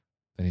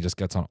 Then he just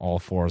gets on all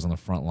fours on the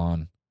front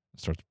lawn and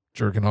starts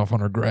jerking off on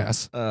her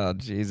grass. Oh,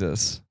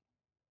 Jesus.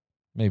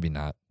 Maybe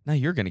not. Now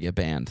you're going to get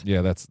banned.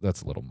 Yeah, that's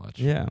a little much.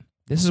 Yeah.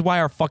 This is why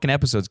our fucking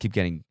episodes keep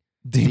getting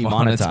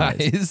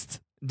demonetized.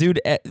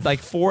 Dude, like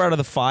 4 out of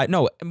the 5,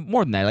 no,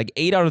 more than that, like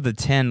 8 out of the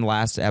 10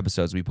 last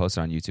episodes we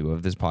posted on YouTube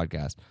of this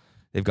podcast,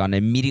 they've gotten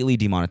immediately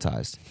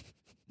demonetized.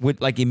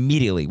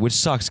 Immediately, which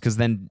sucks because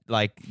then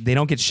like they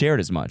don't get shared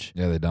as much.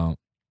 Yeah, they don't.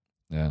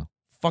 Yeah.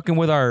 Fucking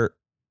with our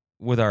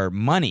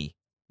money.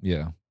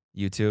 Yeah.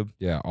 YouTube.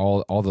 Yeah,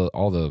 all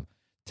the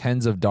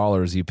tens of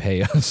dollars you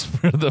pay us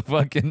for the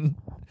fucking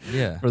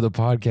for the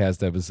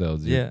podcast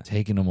episodes. You're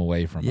taking them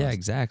away from us. Yeah,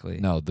 exactly.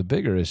 No, the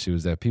bigger issue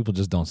is that people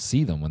just don't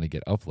see them when they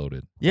get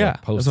uploaded. Yeah,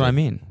 that's what I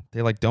mean.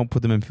 They like don't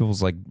put them in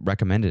people's like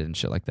recommended and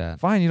shit like that.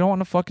 Fine, you don't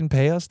want to fucking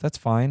pay us, that's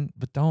fine,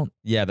 but don't.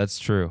 Yeah, that's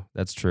true.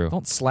 That's true.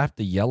 Don't slap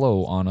the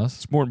yellow on us.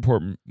 It's more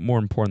important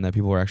that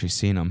people are actually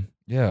seeing them.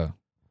 Yeah.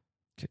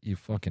 You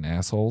fucking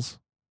assholes.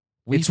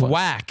 It's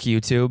whack,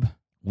 YouTube.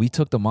 We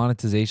took the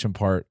monetization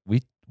part.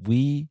 We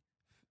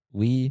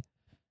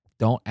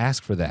don't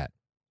ask for that.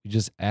 You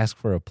just ask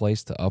for a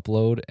place to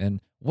upload.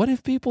 And what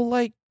if people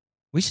like?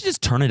 We should just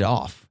turn it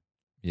off.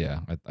 Yeah,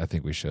 I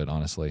think we should,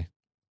 honestly.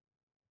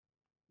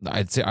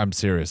 I'm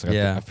serious.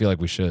 Yeah. I feel like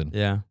we should.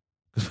 Yeah.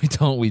 Because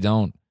we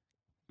don't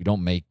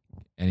make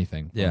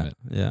anything from Yeah. it.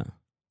 Yeah.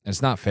 And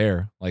it's not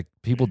fair. Like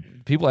people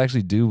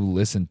actually do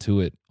listen to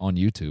it on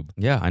YouTube.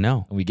 Yeah, I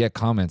know. And we get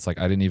comments like,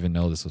 I didn't even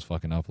know this was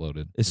fucking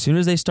uploaded. As soon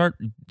as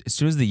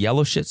the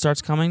yellow shit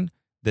starts coming,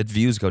 the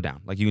views go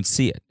down. Like you can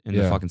see it in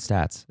the Yeah. fucking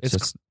stats. It's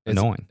just It's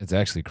annoying. It's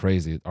actually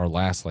crazy. Our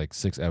last like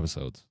 6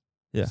 episodes.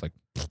 Yeah. It's like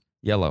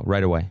Yellow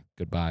right away.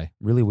 goodbye.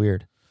 Really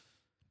weird.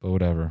 But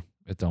whatever.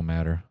 It don't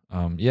matter.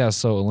 Yeah,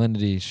 so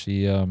Alinity,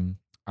 she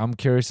I'm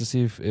curious to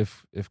see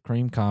if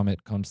Cream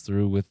Comet comes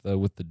through with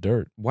the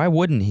dirt. Why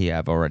wouldn't he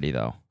have already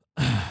though?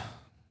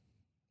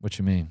 What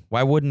you mean?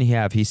 Why wouldn't he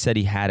have? He said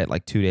he had it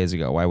like 2 days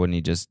ago. Why wouldn't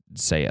he just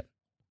say it?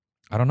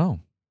 I don't know.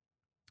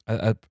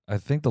 I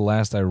think the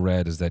last I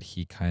read is that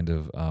he kind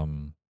of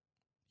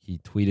he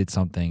tweeted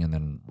something and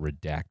then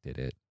redacted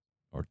it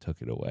or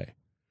took it away.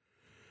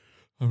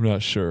 I'm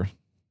not sure.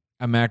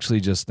 I'm actually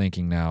just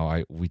thinking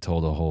now. We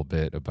told a whole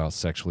bit about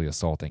sexually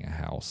assaulting a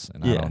house,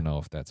 and I Yeah. don't know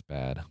if that's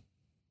bad.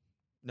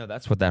 No,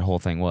 that's what that whole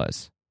thing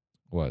was.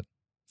 What?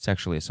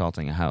 Sexually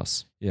assaulting a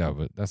house. Yeah,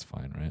 but that's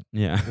fine, right?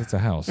 Yeah. It's a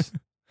house.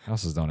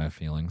 Houses don't have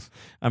feelings.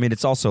 I mean,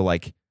 it's also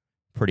like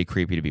pretty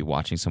creepy to be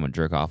watching someone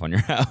jerk off on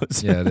your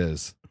house. Yeah, it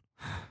is.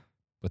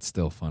 But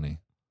still funny.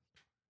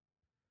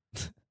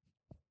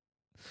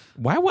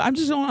 Why? I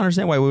just don't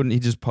understand why wouldn't he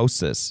just post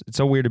this? It's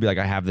so weird to be like,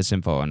 I have this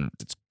info and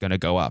it's gonna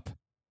go up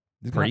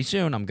pretty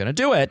soon. I'm gonna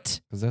do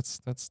it. Because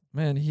that's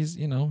man. He's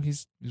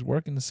he's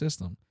working the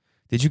system.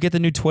 Did you get the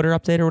new Twitter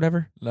update or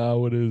whatever? No,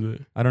 what is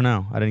it? I don't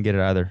know. I didn't get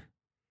it either.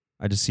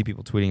 I just see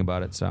people tweeting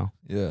about it. So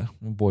Yeah,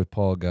 my boy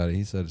Paul got it.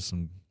 He said it's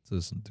some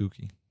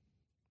dookie.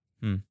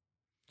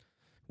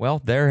 well,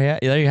 there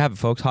you have it,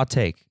 folks. Hot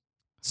take.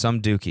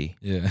 Some dookie.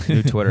 Yeah,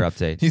 New Twitter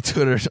update. New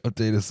Twitter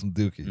updated some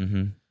dookie.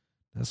 Mm-hmm.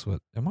 That's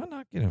what. Am I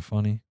not getting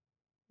funny?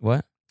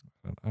 What?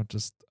 I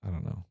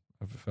don't know.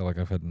 I feel like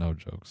I've had no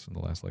jokes in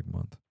the last like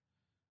month.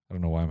 I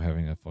don't know why I'm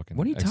having a fucking.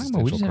 What are you talking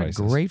about? We just had a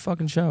crisis. great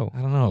fucking show.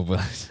 I don't know, but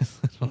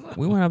I don't know.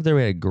 We went up there.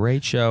 We had a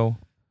great show.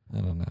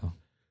 I don't know.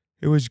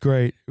 It was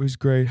great. It was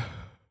great.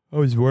 I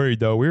was worried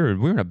though. We were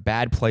in a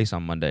bad place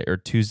on Monday or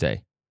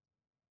Tuesday.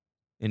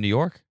 In New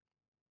York,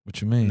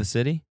 What you mean? in the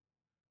city.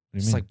 What do you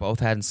It's mean? like both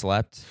hadn't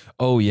slept.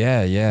 Oh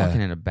yeah. Fucking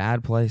in a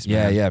bad place.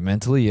 Yeah, man. yeah.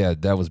 Mentally, yeah,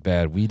 that was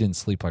bad. We didn't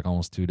sleep like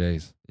almost 2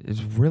 days.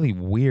 It's really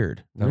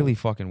weird. That- Really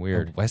fucking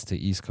weird. The West to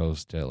East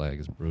Coast jet lag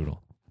is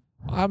brutal.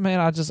 I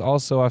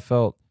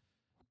felt.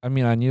 I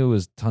mean, I knew it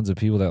was tons of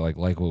people that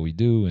like what we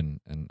do and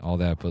all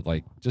that, but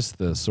like just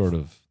the sort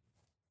of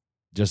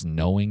just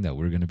knowing that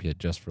we're gonna be at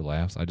Just for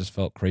Laughs, I just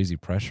felt crazy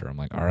pressure. I'm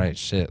like, all right,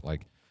 shit,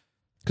 like,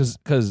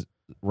 because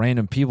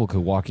random people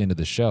could walk into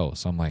the show,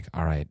 so I'm like,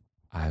 all right,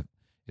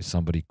 if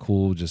somebody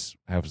cool just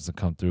happens to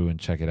come through and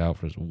check it out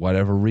for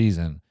whatever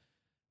reason,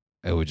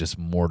 it would just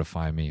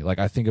mortify me. Like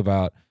I think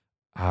about,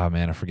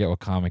 man, I forget what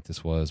comic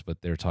this was,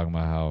 but they were talking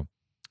about how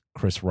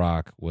Chris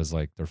Rock was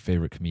like their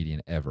favorite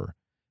comedian ever.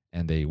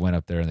 And they went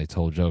up there and they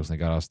told jokes and they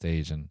got off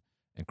stage and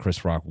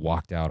Chris Rock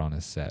walked out on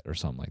his set or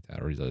something like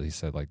that. Or he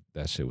said like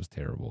that shit was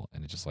terrible.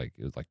 And it was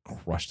like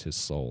crushed his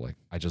soul. Like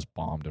I just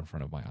bombed in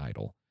front of my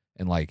idol.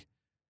 And like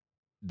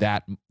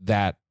that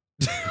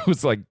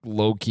was like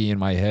low key in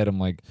my head. I'm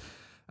like,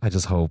 I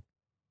just hope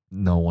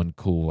no one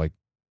cool, like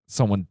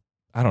someone,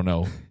 I don't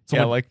know.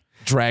 Someone like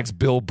drags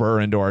Bill Burr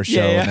into our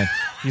show. Yeah. And then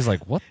he's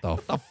like, what the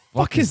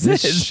fuck is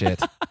this this?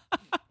 shit?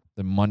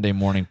 The Monday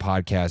morning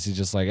podcast. He's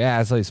just like,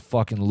 it's like he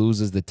fucking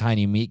loses the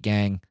Tiny Meat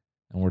Gang.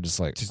 And we're just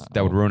like,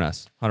 that would ruin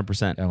us.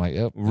 100%. And I'm like,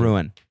 yep.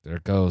 Ruin. There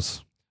it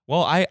goes.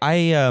 Well, I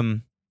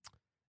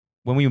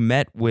when we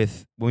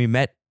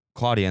met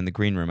Claudia in the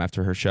green room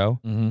after her show,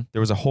 Mm-hmm. there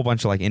was a whole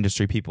bunch of like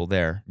industry people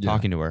there Yeah.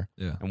 talking to her.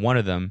 Yeah. And one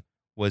of them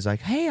was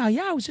like, "Hey,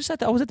 I was at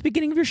the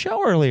beginning of your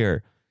show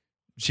earlier."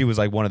 She was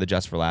like one of the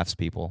Just for Laughs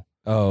people.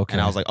 Oh, okay.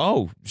 And I was like,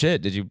 "Oh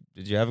shit, did you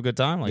have a good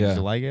time? Like, Yeah. did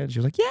you like it?" She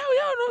was like, "Yeah,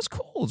 no, it's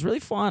cool. It's really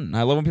fun."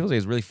 I love when people say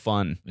it's really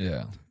fun.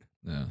 yeah.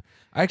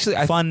 Actually,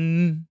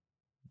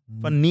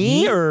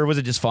 Funny, or was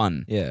it just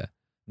fun? yeah.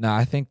 No,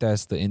 I think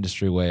that's the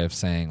industry way of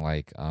saying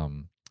like,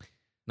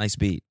 Nice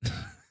beat.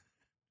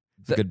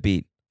 It's a good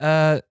beat.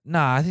 nah,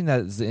 I think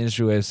that's the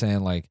industry way of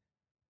saying like,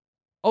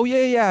 oh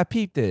yeah, I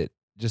peeped it,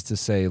 just to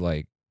say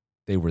like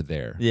they were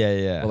there. Yeah,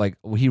 yeah. But like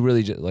he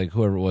really just like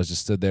whoever it was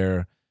just stood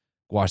there,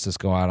 watched us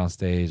go out on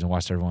stage and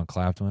watched everyone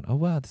clap and went, oh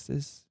wow, this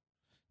is.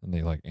 And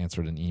they like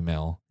answered an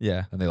email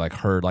yeah. and they like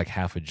heard like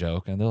half a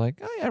joke and they're like,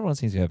 oh yeah, everyone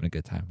seems to be having a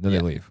good time. Then yeah.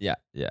 they leave. Yeah,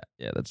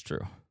 that's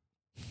true.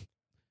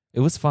 It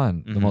was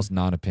fun. The Mhm. most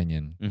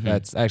non-opinion. Mhm.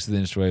 That's actually the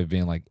industry way of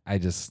being like, I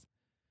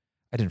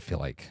didn't feel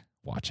like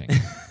watching.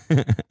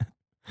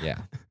 Yeah,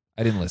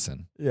 I didn't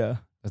listen. Yeah.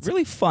 That's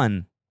Really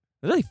fun.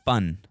 Really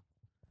fun.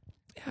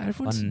 Yeah,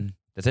 everyone's Fun.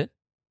 That's it?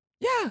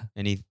 yeah.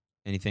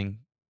 Anything?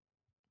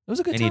 It was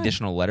a good Any time.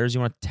 additional letters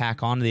you want to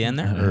tack on to the end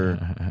there?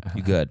 Or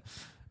you good?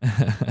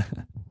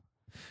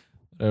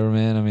 Whatever,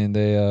 man. I mean,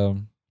 they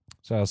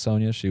shout out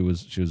Sonia. She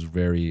was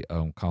very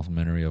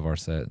complimentary of our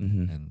set,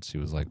 Mhm. and she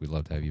was like, "We'd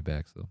love to have you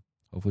back." So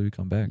hopefully we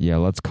come back. Yeah,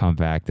 let's come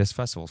back. This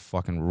festival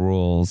fucking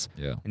rules.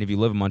 Yeah, And if you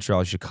live in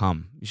Montreal, you should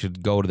come. You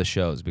should go to the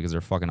shows because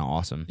they're fucking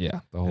awesome.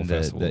 yeah. The whole And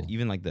festival.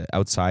 even like the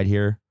outside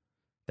here,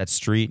 that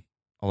street,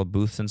 all the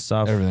booths and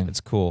stuff. Everything.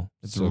 It's cool.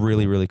 It's So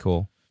really, cool. really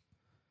cool.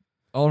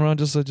 All around,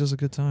 just a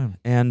good time.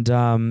 And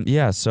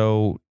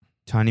so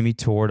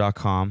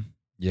tinymetour.com.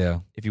 Yeah.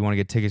 If you want to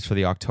get tickets for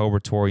the October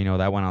tour,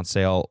 that went on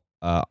sale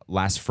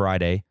last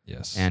Friday,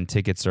 Yes. and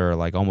tickets are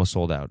like almost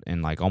sold out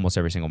in like almost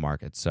every single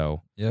market.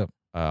 So yep.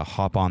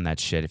 hop on that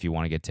shit if you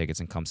want to get tickets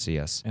and come see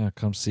us. Yeah.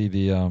 Come see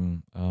the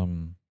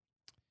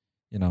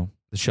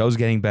The show's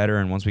getting better,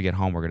 and once we get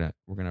home, we're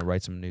gonna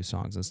write some new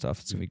songs and stuff.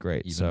 It's gonna be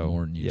great. even so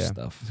more new yeah,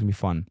 stuff. it's gonna be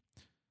fun.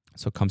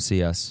 So come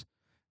see us.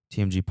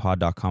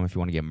 TMGpod.com if you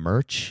want to get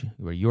merch.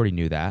 You already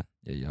knew that.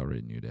 Yeah, you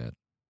already knew that.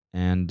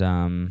 And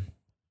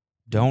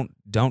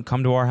don't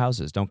come to our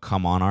houses. Don't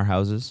come on our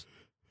houses.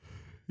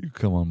 You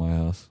can come on my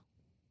house.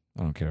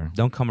 I don't care.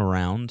 Don't come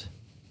around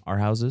our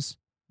houses.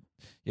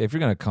 Yeah, if you're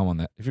gonna come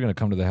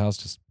to the house,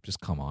 just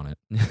come on it.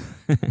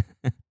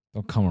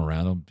 Don't come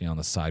around. Don't be on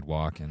the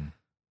sidewalk and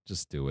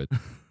just do it.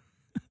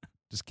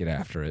 Just get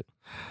after it.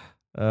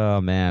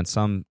 Oh man,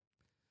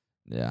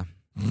 yeah.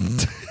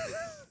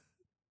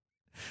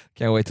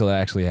 Can't wait till it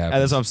actually happens.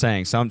 That's what I'm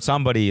saying.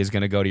 Somebody is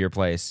gonna go to your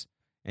place,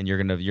 and you're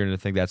gonna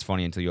think that's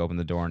funny until you open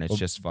the door, and it's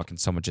just fucking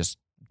someone just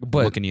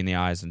looking you in the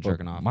eyes and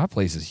jerking off. My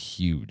place is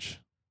huge.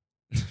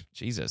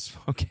 Jesus.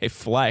 Okay,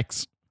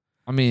 flex.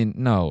 I mean,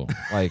 no,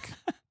 like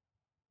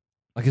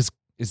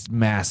it's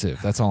massive.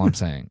 That's all I'm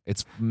saying.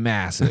 It's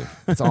massive.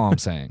 That's all I'm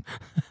saying.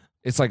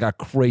 It's like a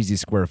crazy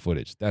square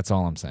footage. That's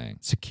all I'm saying.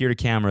 Security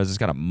cameras. It's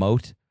got a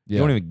moat. Yeah. You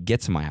don't even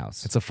get to my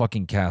house. It's a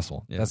fucking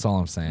castle. Yeah. That's all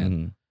I'm saying.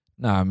 Mhm.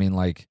 No, I mean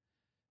like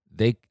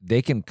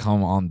they can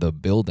come on the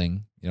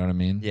building. You know what I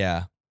mean?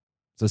 Yeah.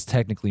 So it's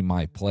technically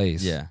my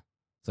place. Yeah.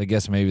 So I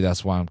guess maybe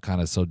that's why I'm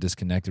kind of so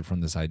disconnected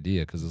from this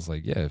idea, because it's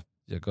like, yeah,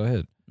 go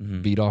ahead,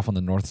 Mhm. beat off on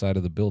the north side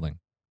of the building.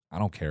 I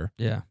don't care.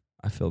 Yeah.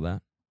 I feel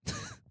that.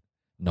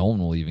 No one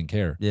will even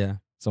care. Yeah.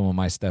 Someone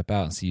might step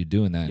out and see you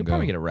doing that You'll and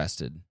probably go, get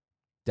arrested.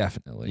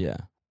 definitely. Yeah.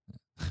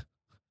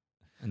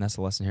 And that's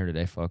the lesson here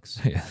today, folks.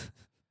 Yeah.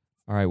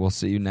 All right. We'll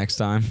see you next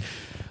time.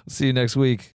 See you next week.